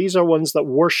goblins. So these are ones that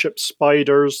worship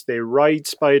spiders. They ride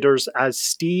spiders as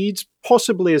steeds,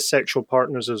 possibly as sexual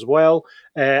partners as well.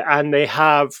 And they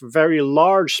have very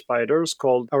large spiders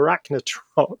called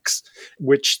arachnotrochs,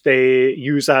 which they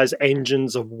use as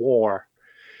engines of war.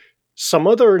 Some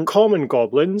other common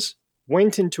goblins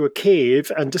went into a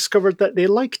cave and discovered that they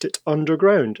liked it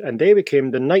underground, and they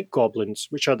became the night goblins,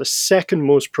 which are the second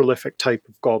most prolific type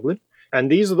of goblin. And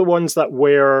these are the ones that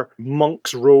wear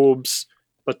monks' robes,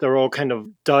 but they're all kind of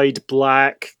dyed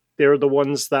black. They're the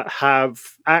ones that have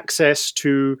access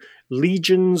to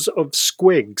legions of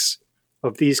squigs,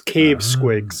 of these cave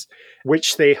squigs,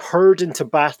 which they herd into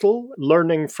battle,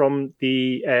 learning from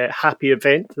the happy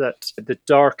event that the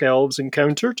Dark Elves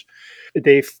encountered.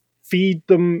 They feed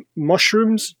them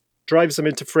mushrooms, drives them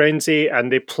into frenzy, and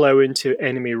they plow into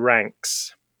enemy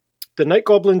ranks. The Night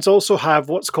Goblins also have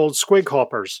what's called squig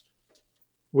hoppers,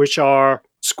 which are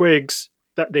squigs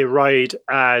that they ride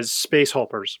as space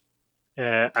hoppers.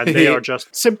 And they are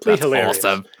just simply hilarious.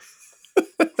 Awesome.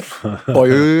 Do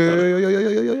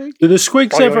the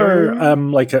squigs ever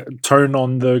turn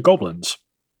on the goblins?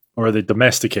 Or are they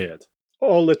domesticated?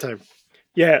 All the time.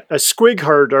 Yeah, a squig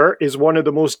herder is one of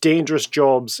the most dangerous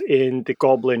jobs in the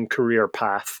goblin career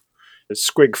path.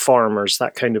 Squig farmers,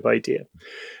 that kind of idea.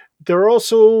 There are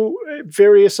also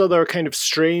various other kind of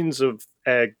strains of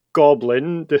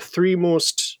goblin. The three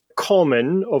most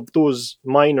common of those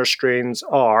minor strains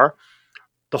are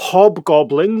the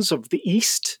hobgoblins of the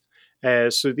East.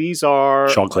 So these are...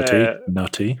 Chocolatey,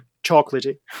 nutty.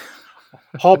 Chocolatey.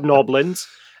 Hobnoblins.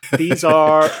 These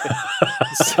are...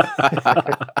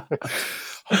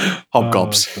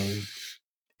 Hobgobs.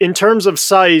 In terms of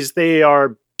size, they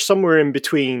are somewhere in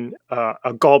between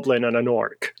a goblin and an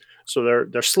orc. So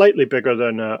they're slightly bigger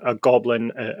than a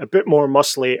goblin, a bit more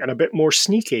muscly and a bit more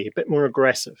sneaky, a bit more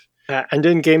aggressive. And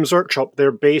in Games Workshop,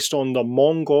 they're based on the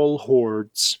Mongol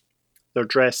hordes. They're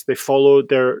dressed, they follow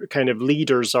their kind of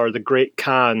leaders are the great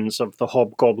Khans of the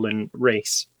hobgoblin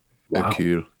race. Wow. Oh,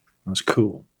 cool. That's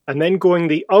cool. And then going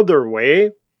the other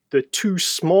way, the two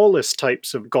smallest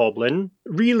types of goblin,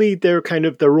 really they're kind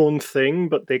of their own thing,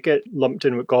 but they get lumped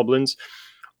in with goblins,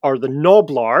 are the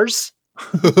Gnoblars.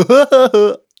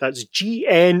 That's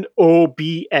Gnoblars.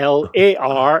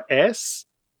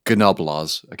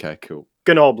 Gnoblars. Okay, cool.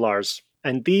 Gnoblars.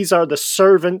 And these are the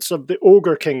servants of the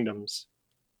ogre kingdoms.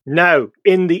 Now,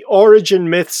 in the origin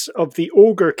myths of the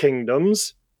ogre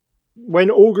kingdoms,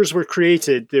 when ogres were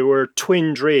created, they were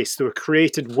twinned race. They were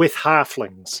created with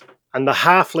halflings. And the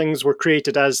halflings were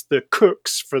created as the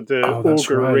cooks for the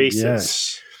ogre races.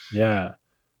 Yes. Yeah.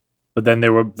 But then they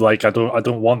were like, I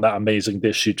don't want that amazing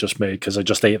dish you just made because I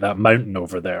just ate that mountain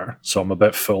over there. So I'm a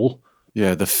bit full.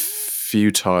 Yeah, the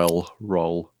futile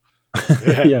role.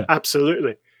 Yeah,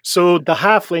 absolutely. So the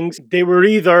halflings, they were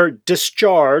either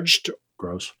discharged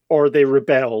Gross. or they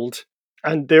rebelled,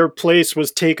 and their place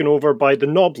was taken over by the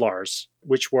Gnoblars,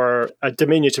 which were a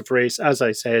diminutive race, as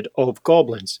I said, of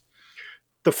goblins.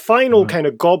 The final kind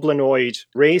of goblinoid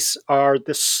race are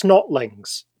the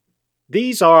Snotlings.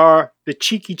 These are the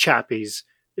cheeky chappies,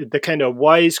 the kind of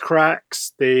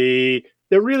wisecracks.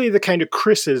 They're really the kind of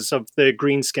Chris's of the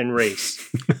greenskin race.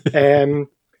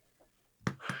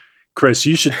 Chris,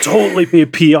 you should totally be a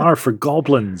PR for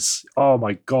goblins. Oh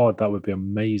my God, that would be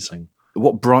amazing.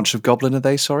 What branch of goblin are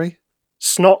they, sorry?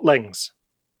 Snotlings.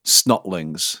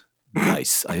 Snotlings.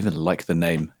 Nice. I even like the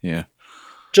name, yeah.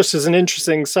 Just as an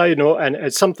interesting side note, and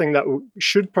it's something that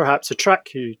should perhaps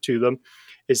attract you to them,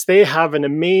 is they have an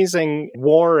amazing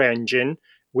war engine,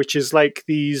 which is like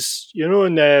these, you know,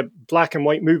 in the black and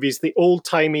white movies, the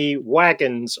old-timey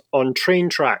wagons on train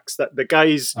tracks that the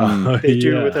guys, they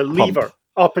do with a lever,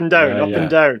 up and down, and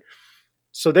down.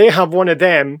 So they have one of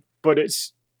them, but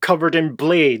it's covered in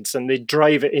blades, and they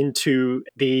drive it into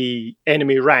the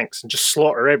enemy ranks and just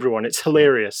slaughter everyone. It's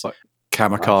hilarious. Like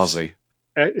kamikaze.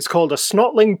 It's called a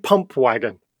Snotling pump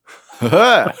wagon.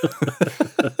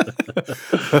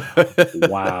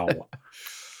 Wow.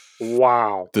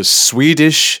 Wow. The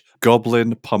Swedish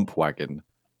goblin pump wagon.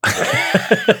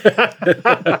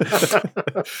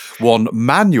 One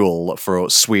manual for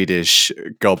Swedish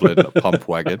goblin pump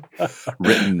wagon,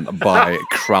 written by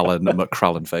Krallen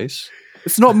McCrallenface.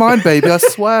 It's not mine, baby, I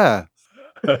swear.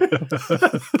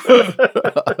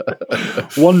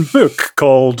 One book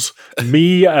called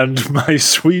Me and My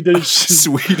Swedish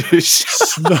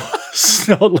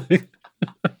Snotling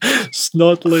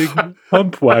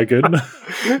Pump Wagon.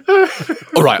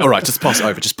 All right, just pass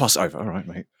it over. All right,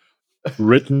 mate.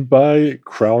 Written by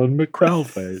Krallen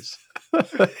McCrallenface.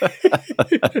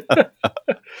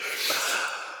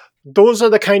 Those are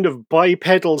the kind of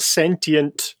bipedal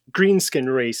sentient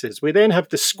greenskin races. We then have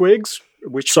the squigs,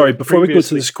 which... Sorry, before we go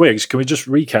to the squigs, can we just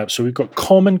recap? So we've got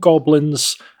common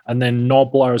goblins and then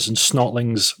Gnoblars and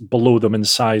Snotlings below them in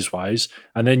size-wise.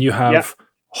 And then you have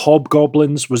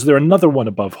hobgoblins. Was there another one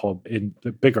above hob in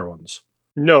the bigger ones?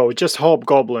 No, just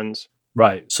hobgoblins.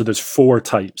 Right, so there's 4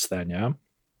 types then, yeah?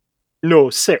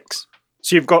 No, 6.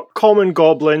 So you've got common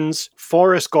goblins,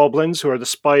 forest goblins, who are the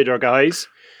spider guys,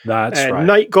 That's right.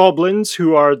 night goblins,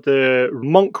 who are the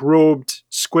monk-robed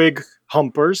squig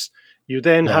humpers. You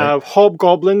then Right. have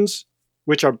hobgoblins,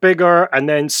 which are bigger, and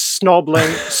then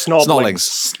snoblings.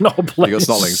 Snotlings. Snoblings. You got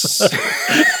snotlings.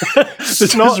 This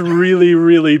is really,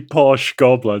 really posh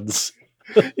goblins.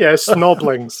 Yeah,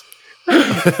 snoblings.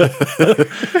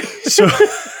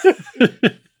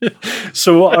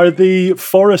 So are the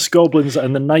forest goblins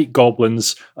and the night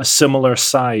goblins a similar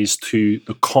size to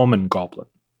the common goblin?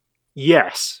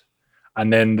 Yes.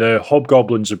 And then the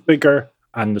hobgoblins are bigger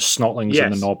and the snotlings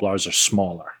and the Yes. noblars are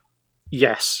smaller.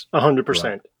 Yes,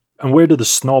 100%. And where do the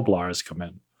snoblars come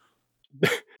in?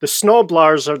 The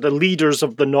snoblars are the leaders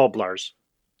of the noblars.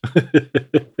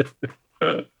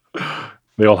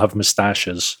 They all have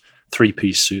moustaches,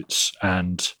 three-piece suits,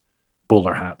 and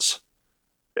bowler hats.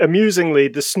 Amusingly,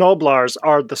 the snoblars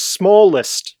are the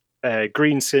smallest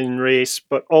greenskin race,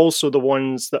 but also the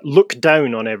ones that look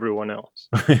down on everyone else.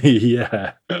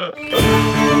 Yeah.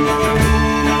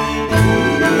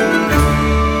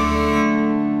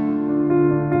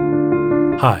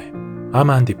 Hi, I'm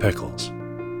Andy Pickles.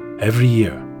 Every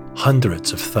year,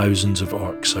 hundreds of thousands of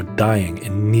orcs are dying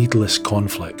in needless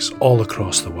conflicts all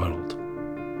across the world.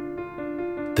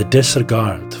 The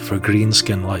disregard for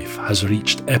greenskin life has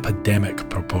reached epidemic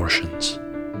proportions,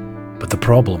 but the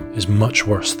problem is much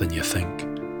worse than you think.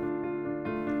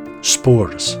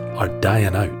 Spores are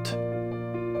dying out.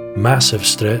 Massive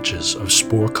stretches of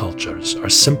spore cultures are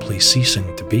simply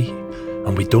ceasing to be,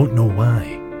 and we don't know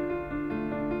why.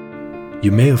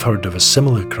 You may have heard of a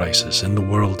similar crisis in the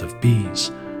world of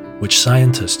bees, which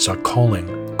scientists are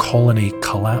calling colony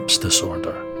collapse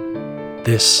disorder.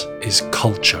 This is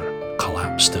culture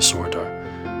collapse disorder,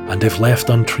 and if left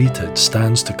untreated,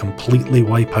 stands to completely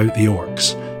wipe out the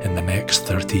orcs in the next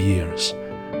 30 years.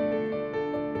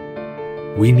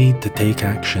 We need to take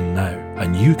action now,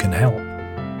 and you can help.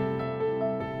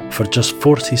 For just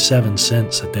 47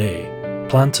 cents a day,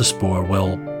 Plantaspore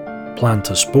will plant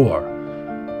a spore.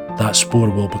 That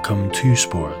spore will become 2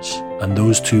 spores, and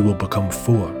those 2 will become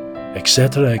 4,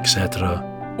 etc.,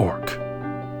 orc.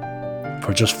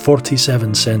 For just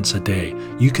 47 cents a day,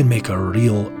 you can make a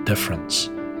real difference.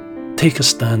 Take a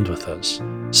stand with us.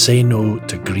 Say no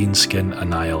to greenskin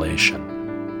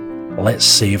annihilation. Let's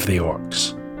save the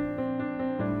orcs.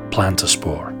 Plant a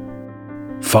spore.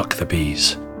 Fuck the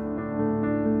bees.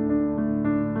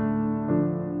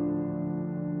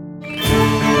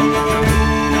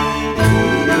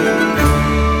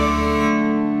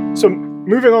 So,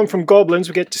 moving on from goblins,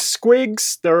 we get to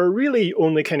squigs. There are really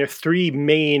only kind of 3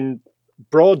 main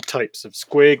broad types of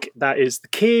squig. That is the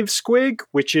cave squig,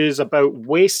 which is about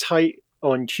waist height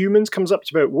on humans, comes up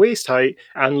to about waist height,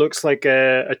 and looks like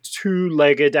a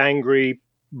 2-legged angry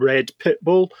red pit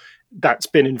bull that's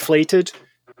been inflated.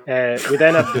 We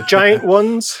then have the giant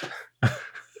ones.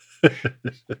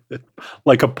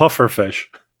 Like a pufferfish.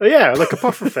 Yeah, like a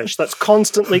pufferfish that's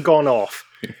constantly gone off.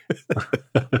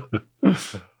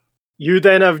 You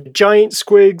then have giant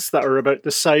squigs that are about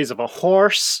the size of a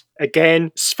horse.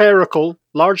 Again, spherical,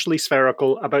 largely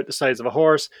spherical, about the size of a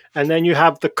horse. And then you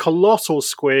have the colossal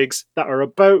squigs that are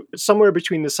about somewhere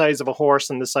between the size of a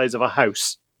horse and the size of a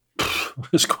house.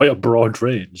 It's quite a broad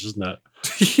range, isn't it?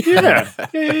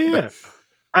 Yeah.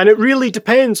 And it really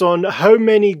depends on how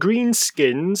many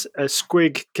greenskins a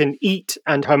squig can eat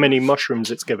and how many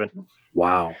mushrooms it's given.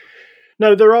 Wow.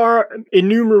 Now, there are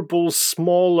innumerable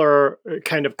smaller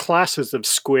kind of classes of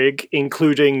squig,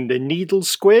 including the needle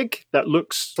squig that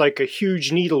looks like a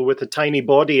huge needle with a tiny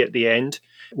body at the end,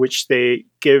 which they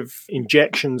give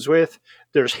injections with.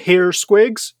 There's hair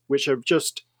squigs, which are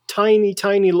just tiny,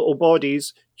 tiny little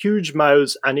bodies, huge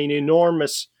mouths, and an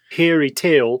enormous hairy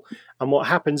tail. And what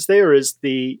happens there is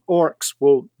the orcs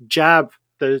will jab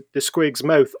the squig's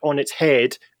mouth on its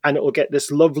head, and it will get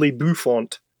this lovely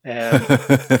bouffant.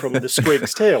 From the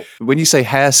squig's tail. When you say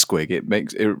hair squig,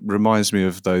 it reminds me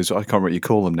of those, I can't remember what you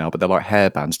call them now, but they're like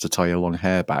hair bands to tie your long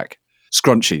hair back.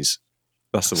 Scrunchies.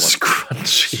 That's the one.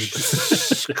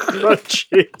 Scrunchies.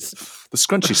 Scrunchies. The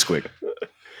scrunchy squig.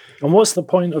 And what's the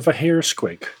point of a hair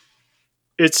squig?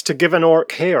 It's to give an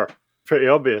orc hair. Pretty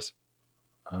obvious.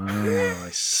 Oh, I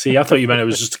see. I thought you meant it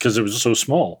was just because it was so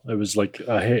small. It was like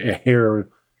a hair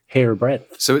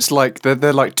breadth. So it's like,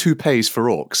 they're like toupees for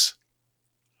orcs.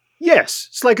 Yes,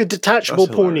 it's like a detachable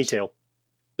That's hilarious. ponytail.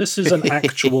 This is an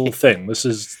actual thing.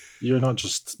 You're not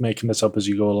just making this up as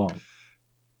you go along.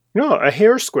 No, a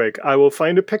hair squig. I will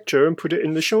find a picture and put it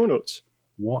in the show notes.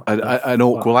 What? An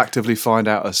orc will actively find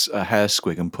out a hair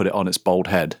squig and put it on its bald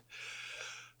head.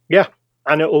 Yeah,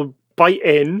 and it will bite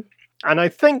in And I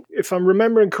think, if I'm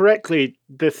remembering correctly,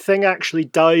 the thing actually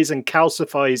dies and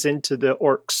calcifies into the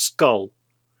orc's skull.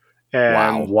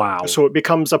 Wow. So it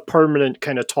becomes a permanent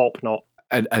kind of top knot.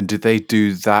 And did they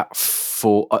do that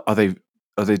for? Are they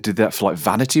did that for like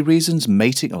vanity reasons,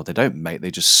 mating? Oh, they don't mate;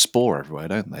 they just spore everywhere,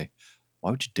 don't they?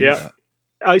 Why would you do that?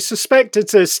 I suspect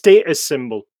it's a status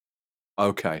symbol.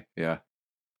 Okay, yeah.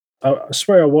 I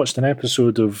swear I watched an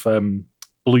episode of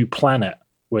Blue Planet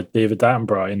with David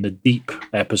Attenborough in the Deep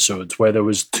episodes where there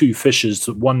was two fishes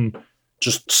that one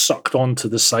just sucked onto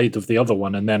the side of the other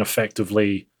one, and then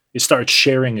effectively it started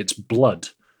sharing its blood,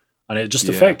 and it just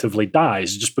effectively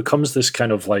dies. It just becomes this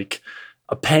kind of like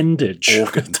appendage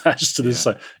attached to the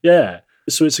side. Yeah.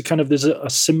 So it's a kind of, there's a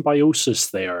symbiosis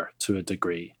there to a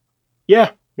degree.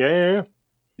 Yeah. But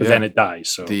then it dies.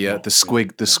 So The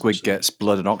squig gets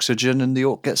blood and oxygen, and the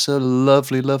orc gets a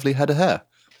lovely, lovely head of hair.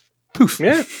 Poof.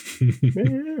 Yeah.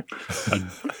 A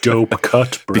dope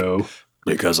cut, bro.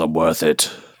 Because I'm worth it.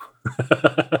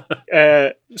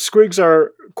 Squigs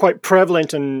are quite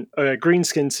prevalent in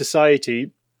greenskin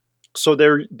society, so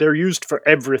they're used for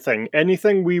everything.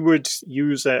 Anything we would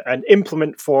use an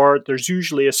implement for, there's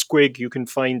usually a squig you can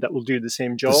find that will do the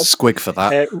same job. There's a squig for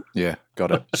that. Yeah,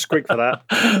 got it. Squig for that.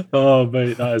 Oh,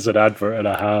 mate, that is an advert and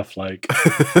a half. Like,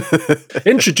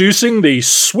 introducing the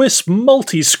Swiss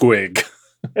multi-squig.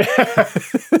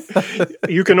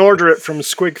 You can order it from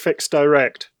Squigfix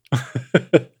Direct.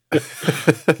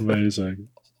 Amazing.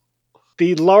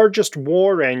 The largest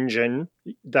war engine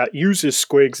that uses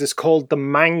squigs is called the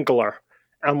Mangler.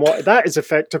 And what that is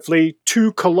effectively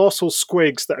two colossal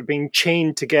squigs that are being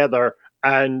chained together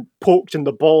and poked in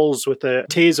the balls with a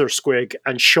taser squig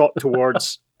and shot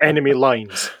towards enemy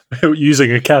lines.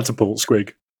 Using a catapult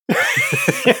squig.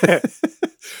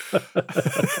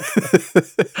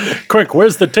 Quick,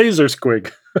 where's the taser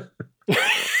squig?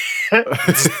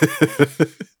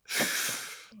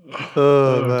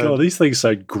 Oh, man. God, these things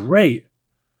sound great.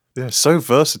 Yeah, so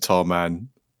versatile, man.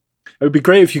 It would be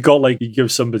great if you got like, you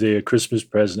give somebody a Christmas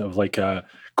present of like a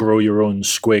grow your own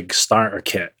squig starter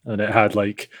kit, and it had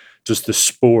like just the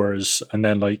spores and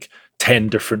then like 10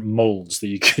 different molds that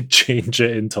you could change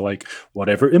it into like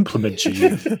whatever implement you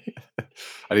use.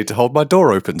 I need to hold my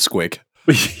door open, squig.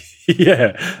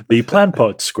 Yeah, the plant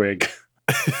pot squig.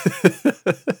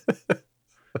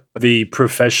 The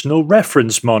professional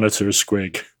reference monitor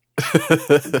squig.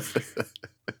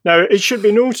 Now, it should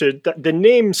be noted that the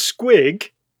name squig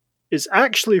is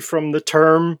actually from the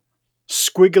term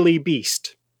squiggly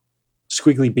beast.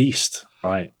 Squiggly beast.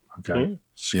 Right. Okay. Mm.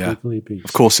 Squiggly beast.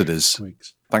 Of course it is.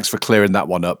 Squigs. Thanks for clearing that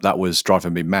one up. That was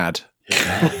driving me mad.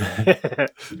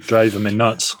 Driving me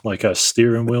nuts like a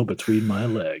steering wheel between my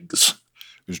legs.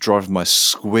 It was driving my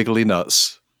squiggly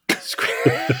nuts.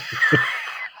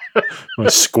 My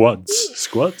squads.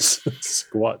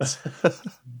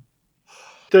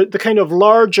 The kind of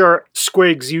larger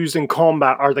squigs used in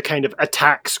combat are the kind of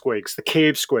attack squigs, the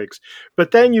cave squigs.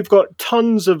 But then you've got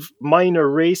tons of minor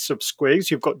race of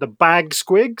squigs. You've got the bag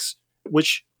squigs,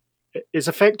 which is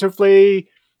effectively,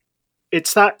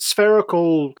 it's that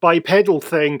spherical bipedal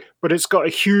thing, but it's got a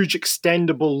huge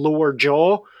extendable lower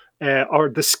jaw or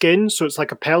the skin, so it's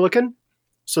like a pelican.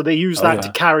 So they use that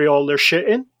to carry all their shit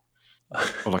in.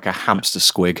 Or like a hamster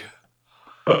squig.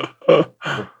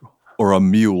 Or a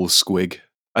mule squig.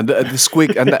 And the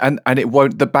squig, and it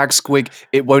won't, the bag squig,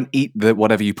 it won't eat the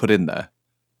whatever you put in there.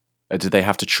 Do they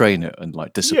have to train it and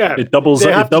like discipline? Yeah, It doubles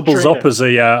up it. as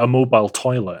a mobile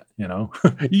toilet, you know?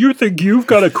 You think you've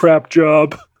got a crap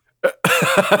job?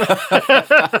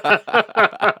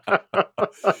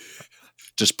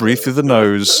 Just breathe through the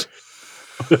nose.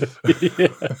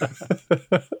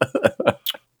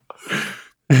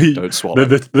 Don't swallow.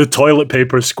 The toilet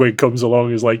paper squig comes along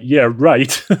and is like, yeah,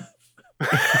 right.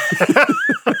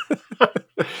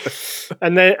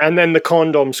 and then the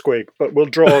condom squig, but we'll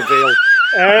draw a veil.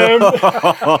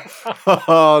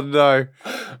 Oh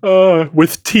no.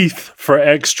 With teeth for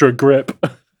extra grip.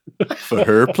 For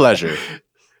her pleasure.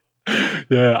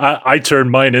 Yeah, I turn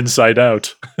mine inside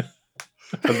out.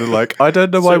 And they're like, I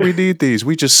don't know why we need these.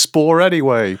 We just spore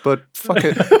anyway, but fuck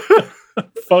it.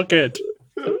 Fuck it.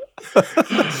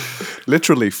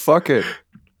 Literally, fuck it.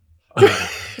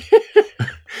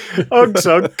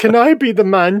 Ugzug, can I be the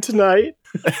man tonight?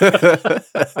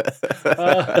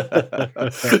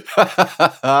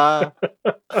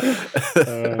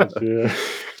 Dear.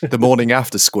 The morning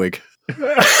after squig.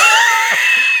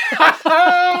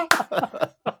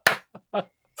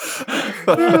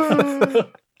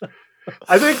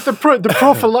 I think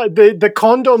the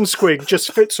condom squig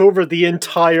just fits over the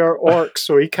entire orc,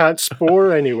 so he can't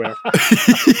spore anywhere.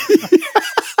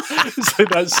 It's like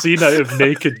that scene out of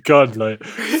Naked Gun, like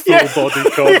full body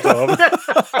condom.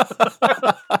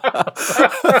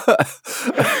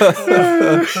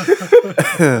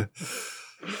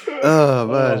 Oh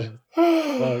man.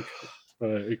 Fuck.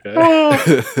 Right,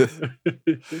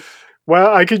 okay.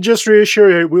 Well, I can just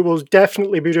reassure you, we will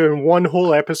definitely be doing one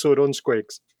whole episode on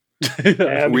squigs.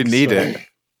 We need it.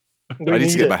 We I need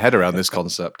to get it. my head around this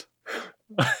concept.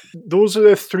 Those are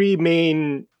the three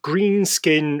main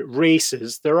greenskin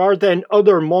races. There are then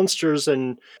other monsters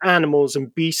and animals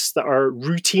and beasts that are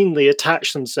routinely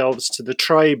attach themselves to the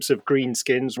tribes of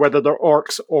greenskins, whether they're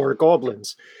orcs or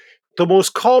goblins. The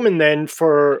most common then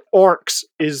for orcs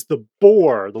is the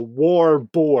boar, the war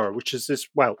boar, which is this,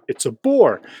 well, it's a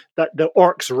boar that the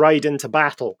orcs ride into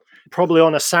battle, probably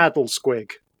on a saddle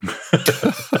squig.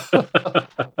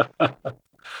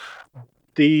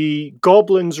 The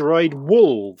goblins ride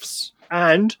wolves,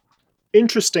 and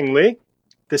interestingly,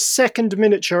 the second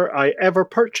miniature I ever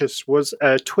purchased was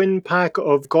a twin pack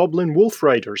of goblin wolf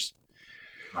riders.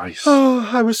 Nice. Oh,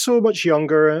 I was so much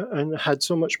younger and had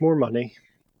so much more money.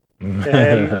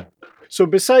 So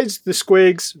besides the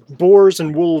squigs, boars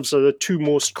and wolves are the two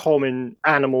most common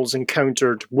animals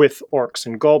encountered with orcs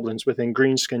and goblins within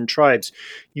greenskin tribes.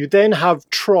 You then have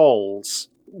trolls,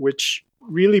 which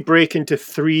really break into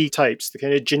three types. The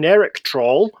kind of generic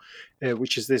troll,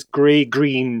 which is this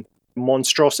grey-green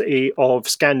monstrosity of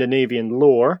Scandinavian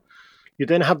lore. You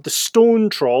then have the stone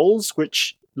trolls,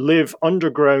 which live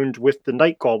underground with the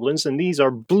night goblins, and these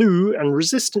are blue and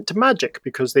resistant to magic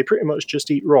because they pretty much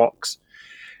just eat rocks.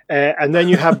 And then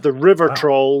you have the river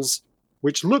trolls,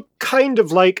 which look kind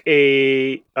of like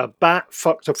a bat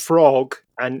fucked a frog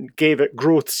and gave it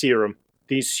growth serum.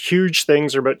 These huge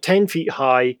things are about 10 feet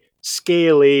high,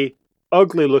 scaly,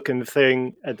 ugly-looking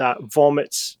thing that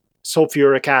vomits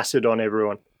sulfuric acid on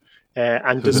everyone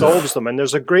and dissolves them. And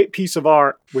there's a great piece of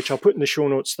art, which I'll put in the show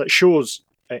notes, that shows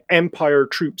Empire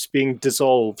troops being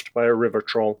dissolved by a river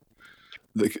troll.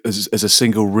 Is a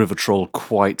single river troll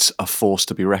quite a force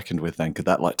to be reckoned with then? Could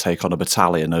that like take on a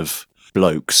battalion of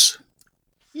blokes?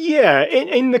 Yeah,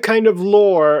 in the kind of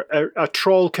lore, a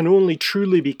troll can only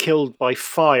truly be killed by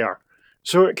fire.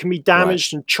 So it can be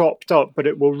damaged and chopped up, but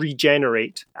it will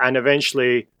regenerate and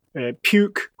eventually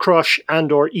puke, crush,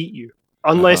 and or eat you.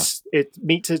 Unless it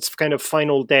meets its kind of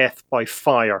final death by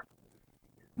fire.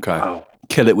 Okay. Wow.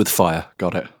 Kill it with fire.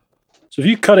 Got it. So if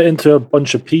you cut it into a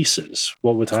bunch of pieces,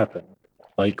 what would happen?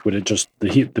 Like, would it just,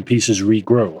 the pieces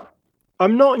regrow?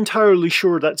 I'm not entirely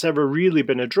sure that's ever really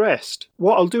been addressed.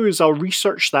 What I'll do is I'll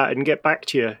research that and get back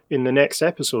to you in the next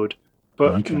episode.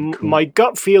 But cool. My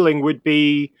gut feeling would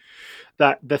be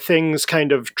that the things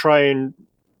kind of try and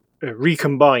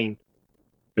recombine.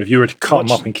 If you were to cut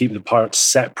them up and keep the parts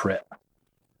separate.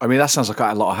 I mean, that sounds like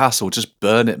a lot of hassle. Just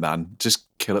burn it, man. Just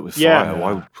kill it with fire.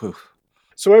 Why?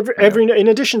 So every in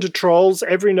addition to trolls,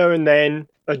 every now and then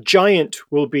a giant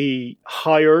will be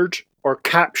hired or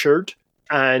captured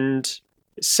and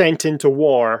sent into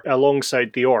war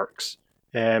alongside the orcs.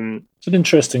 It's an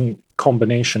interesting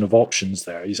combination of options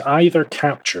there. He's either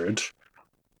captured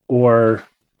or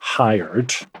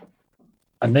hired,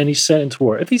 and then he's sent into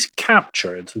war. If he's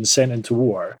captured and sent into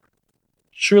war,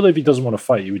 surely if he doesn't want to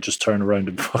fight, he would just turn around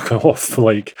and fuck off.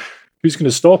 Like, who's going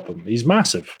to stop him? He's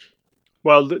massive.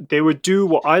 Well, they would do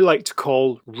what I like to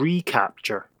call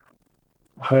recapture.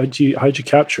 How'd you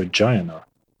capture a giant though?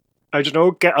 I don't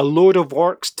know, get a load of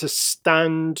orcs to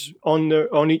stand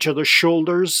on each other's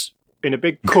shoulders in a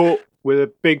big coat with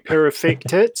a big pair of fake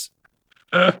tits.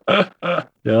 Yeah,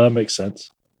 that makes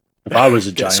sense. If I was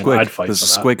a giant, I'd fight There's for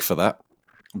that. a squig for that.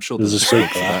 I'm sure there's a squig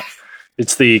for that.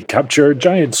 It's the capture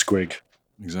giant squig.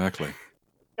 Exactly.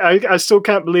 I still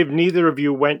can't believe neither of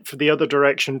you went for the other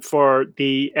direction for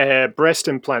the breast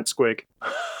implant squig.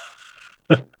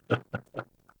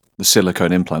 The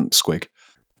silicone implant squig.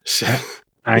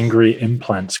 Angry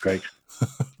implant squig.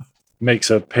 Makes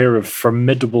a pair of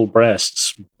formidable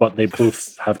breasts, but they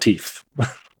both have teeth.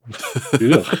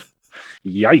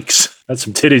 Yikes. That's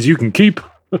some titties you can keep.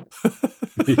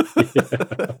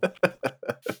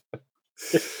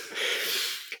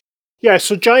 Yeah,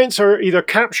 so giants are either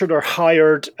captured or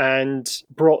hired and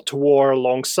brought to war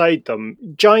alongside them.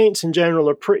 Giants in general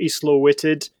are pretty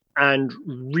slow-witted and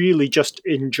really just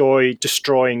enjoy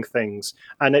destroying things.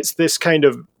 And it's this kind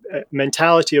of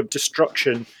mentality of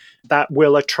destruction that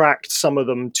will attract some of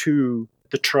them to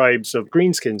the tribes of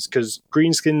greenskins, because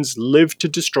greenskins live to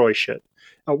destroy shit.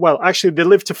 Well, actually, they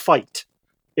live to fight.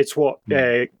 It's what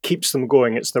keeps them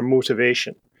going. It's their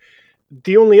motivation.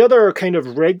 The only other kind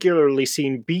of regularly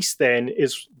seen beast then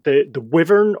is the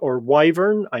wyvern or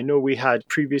wyvern. I know we had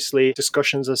previously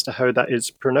discussions as to how that is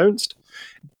pronounced,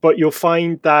 but you'll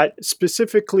find that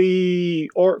specifically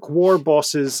orc war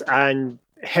bosses and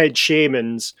head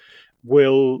shamans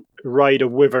will ride a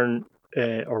wyvern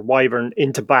or wyvern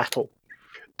into battle.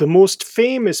 The most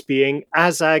famous being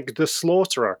Azag the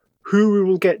Slaughterer, who we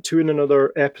will get to in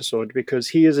another episode because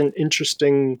he is an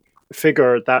interesting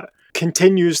figure that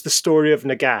continues the story of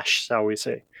Nagash, shall we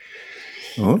say.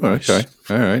 Oh, okay.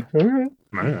 All right. All right.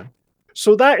 Yeah.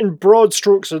 So that in broad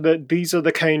strokes these are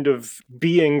the kind of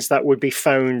beings that would be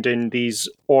found in these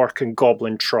orc and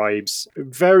goblin tribes.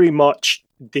 Very much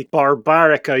the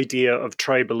barbaric idea of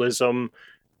tribalism.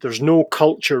 There's no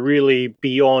culture really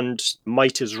beyond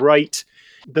might is right.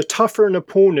 The tougher an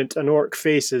opponent an orc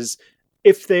faces,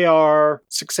 if they are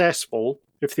successful,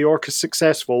 if the orc is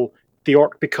successful, the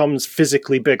orc becomes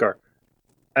physically bigger.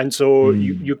 And so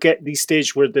you get these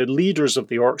stages where the leaders of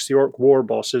the orcs, the orc war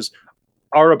bosses,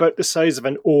 are about the size of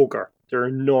an ogre. They're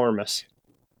enormous.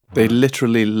 They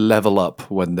literally level up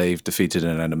when they've defeated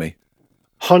an enemy.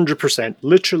 100%.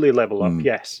 Literally level up,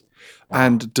 yes.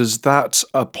 And does that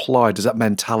apply, does that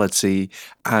mentality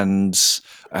and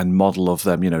model of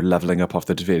them, leveling up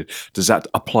after defeated, does that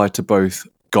apply to both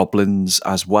goblins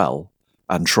as well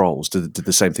and trolls? Did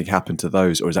the same thing happen to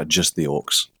those, or is that just the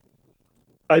orcs?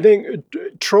 I think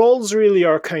trolls really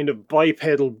are kind of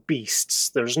bipedal beasts.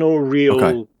 There's no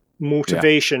real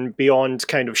motivation beyond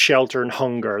kind of shelter and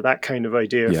hunger, that kind of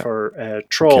idea for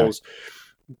trolls.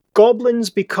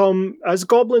 Goblins as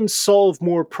goblins solve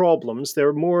more problems,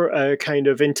 they're more a kind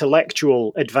of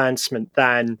intellectual advancement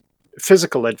than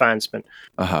physical advancement.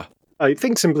 I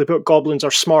think simply put, goblins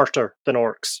are smarter than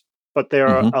orcs, but they're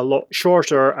a lot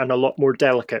shorter and a lot more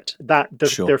delicate. Their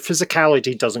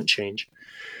physicality doesn't change.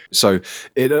 So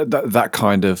that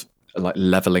kind of like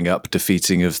leveling up,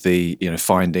 defeating of the,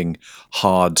 finding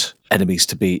hard enemies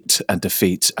to beat and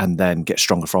defeat and then get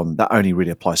stronger from, that only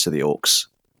really applies to the orcs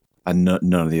and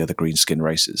none of the other greenskin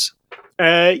races.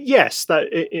 Yes,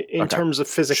 that in terms of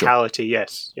physicality,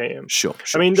 yes. Yeah. Sure.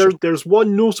 I mean, there's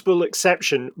one notable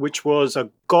exception, which was a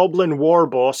goblin war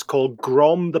boss called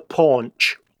Grom the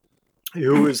Paunch,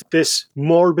 who is this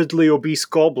morbidly obese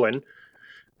goblin.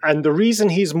 And the reason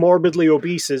he's morbidly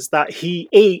obese is that he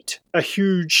ate a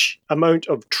huge amount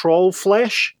of troll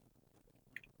flesh,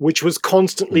 which was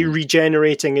constantly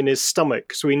regenerating in his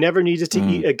stomach. So he never needed to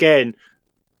eat again,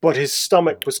 but his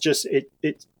stomach was just,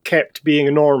 it kept being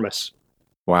enormous.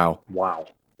 Wow.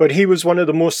 But he was one of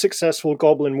the most successful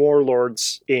goblin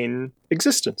warlords in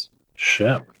existence.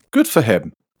 Shit. Good for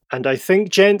him. And I think,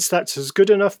 gents, that's as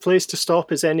good enough place to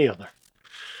stop as any other.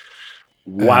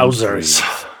 Wowzers.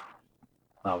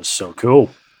 That was so cool.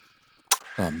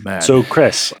 Oh man. So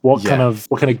Chris, what kind of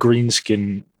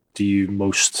greenskin do you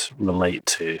most relate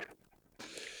to?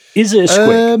 Is it a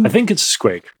squig? I think it's a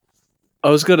squig. I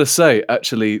was going to say,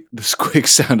 actually, the squigs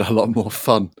sound a lot more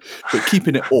fun, but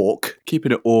keeping it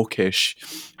orcish,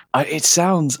 it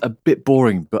sounds a bit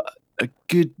boring, but a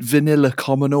good vanilla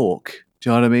common orc,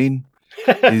 do you know what I mean?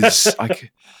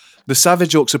 The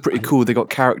savage orcs are pretty cool, they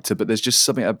got character, but there's just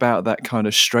something about that kind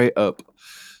of straight up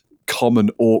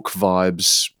common orc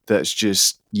vibes that's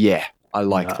just, I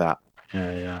like that.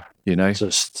 Yeah. They're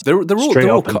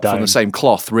all cut from the same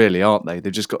cloth, really, aren't they?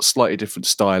 They've just got slightly different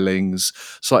stylings,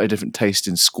 slightly different taste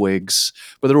in squigs,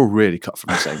 but they're all really cut from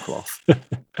the same cloth.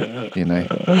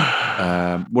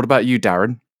 What about you,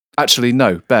 Darren? Actually,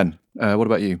 no, Ben. What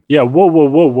about you? Yeah. Whoa!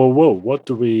 What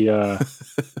do we?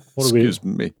 Excuse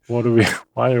me.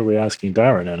 Why are we asking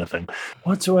Darren anything?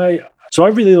 So I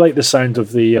really like the sound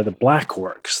of the black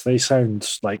orcs. They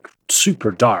sound like super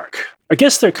dark. I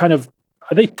guess they're kind of.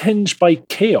 Are they tinged by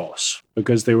chaos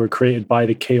because they were created by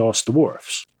the chaos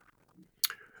dwarfs?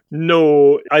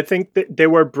 No, I think that they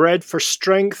were bred for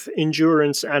strength,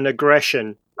 endurance, and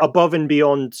aggression above and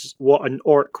beyond what an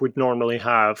orc would normally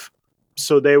have.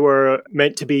 So they were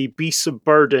meant to be beasts of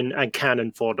burden and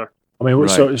cannon fodder. I mean,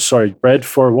 bred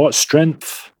for what?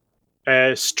 Strength?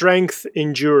 Strength,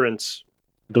 endurance.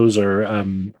 Those are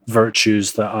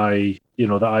virtues that I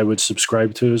would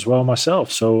subscribe to as well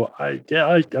myself. So I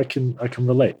can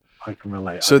relate.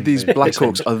 So these black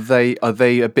orcs, are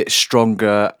they a bit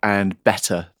stronger and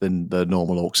better than the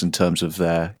normal orcs in terms of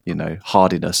their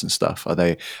hardiness and stuff? Are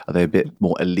they a bit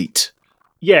more elite?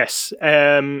 Yes.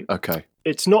 Okay.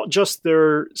 It's not just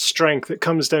their strength; it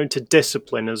comes down to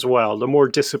discipline as well. They're more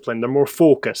disciplined. They're more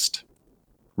focused.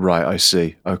 Right, I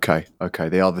see. Okay.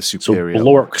 They are the superior. So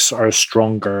blorks are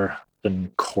stronger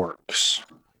than corks.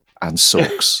 And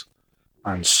sorks.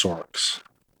 And sorks.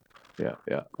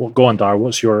 yeah. Well, go on, Dar.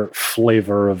 What's your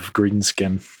flavour of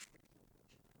greenskin?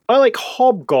 I like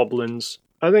hobgoblins.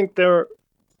 I think they're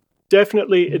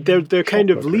definitely they're kind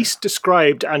of least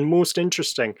described and most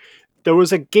interesting. There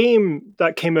was a game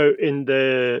that came out in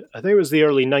I think it was the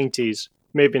early 90s,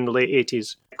 maybe in the late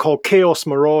 80s, called Chaos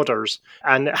Marauders,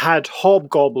 and it had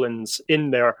hobgoblins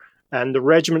in there, and the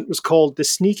regiment was called the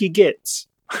Sneaky Gits.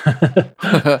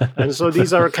 And so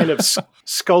these are kind of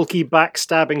skulky,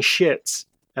 backstabbing shits,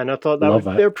 and I thought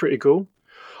they're pretty cool.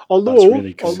 Although,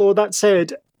 really cool. although that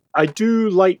said, I do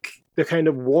like the kind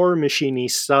of war machine-y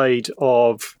side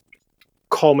of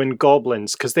common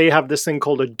goblins, because they have this thing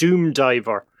called a Doom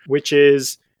Diver, which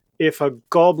is if a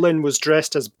goblin was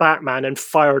dressed as Batman and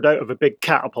fired out of a big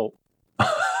catapult.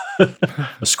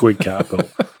 A squid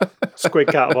catapult. Squid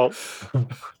catapult.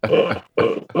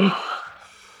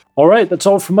 All right, that's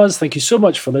all from us. Thank you so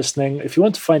much for listening. If you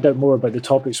want to find out more about the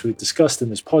topics we've discussed in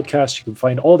this podcast, you can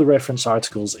find all the reference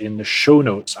articles in the show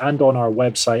notes and on our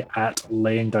website at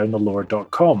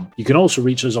layingdownthelore.com. You can also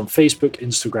reach us on Facebook,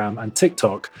 Instagram, and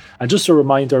TikTok. And just a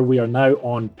reminder, we are now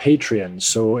on Patreon.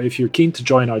 So if you're keen to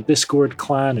join our Discord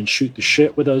clan and shoot the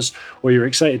shit with us, or you're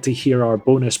excited to hear our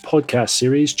bonus podcast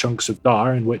series, Chunks of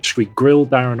Dar, in which we grill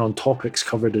Darren on topics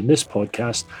covered in this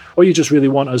podcast, or you just really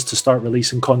want us to start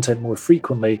releasing content more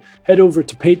frequently, head over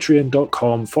to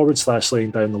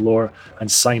patreon.com/laying down the lore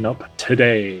and sign up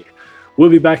today. We'll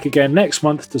be back again next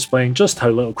month displaying just how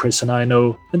little Chris and I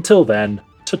know. Until then,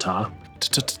 ta-ta.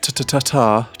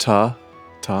 Ta-ta-ta-ta-ta.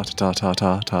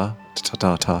 Ta-ta-ta-ta-ta.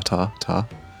 Ta-ta-ta-ta-ta.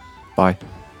 Bye.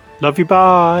 Love you,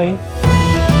 bye.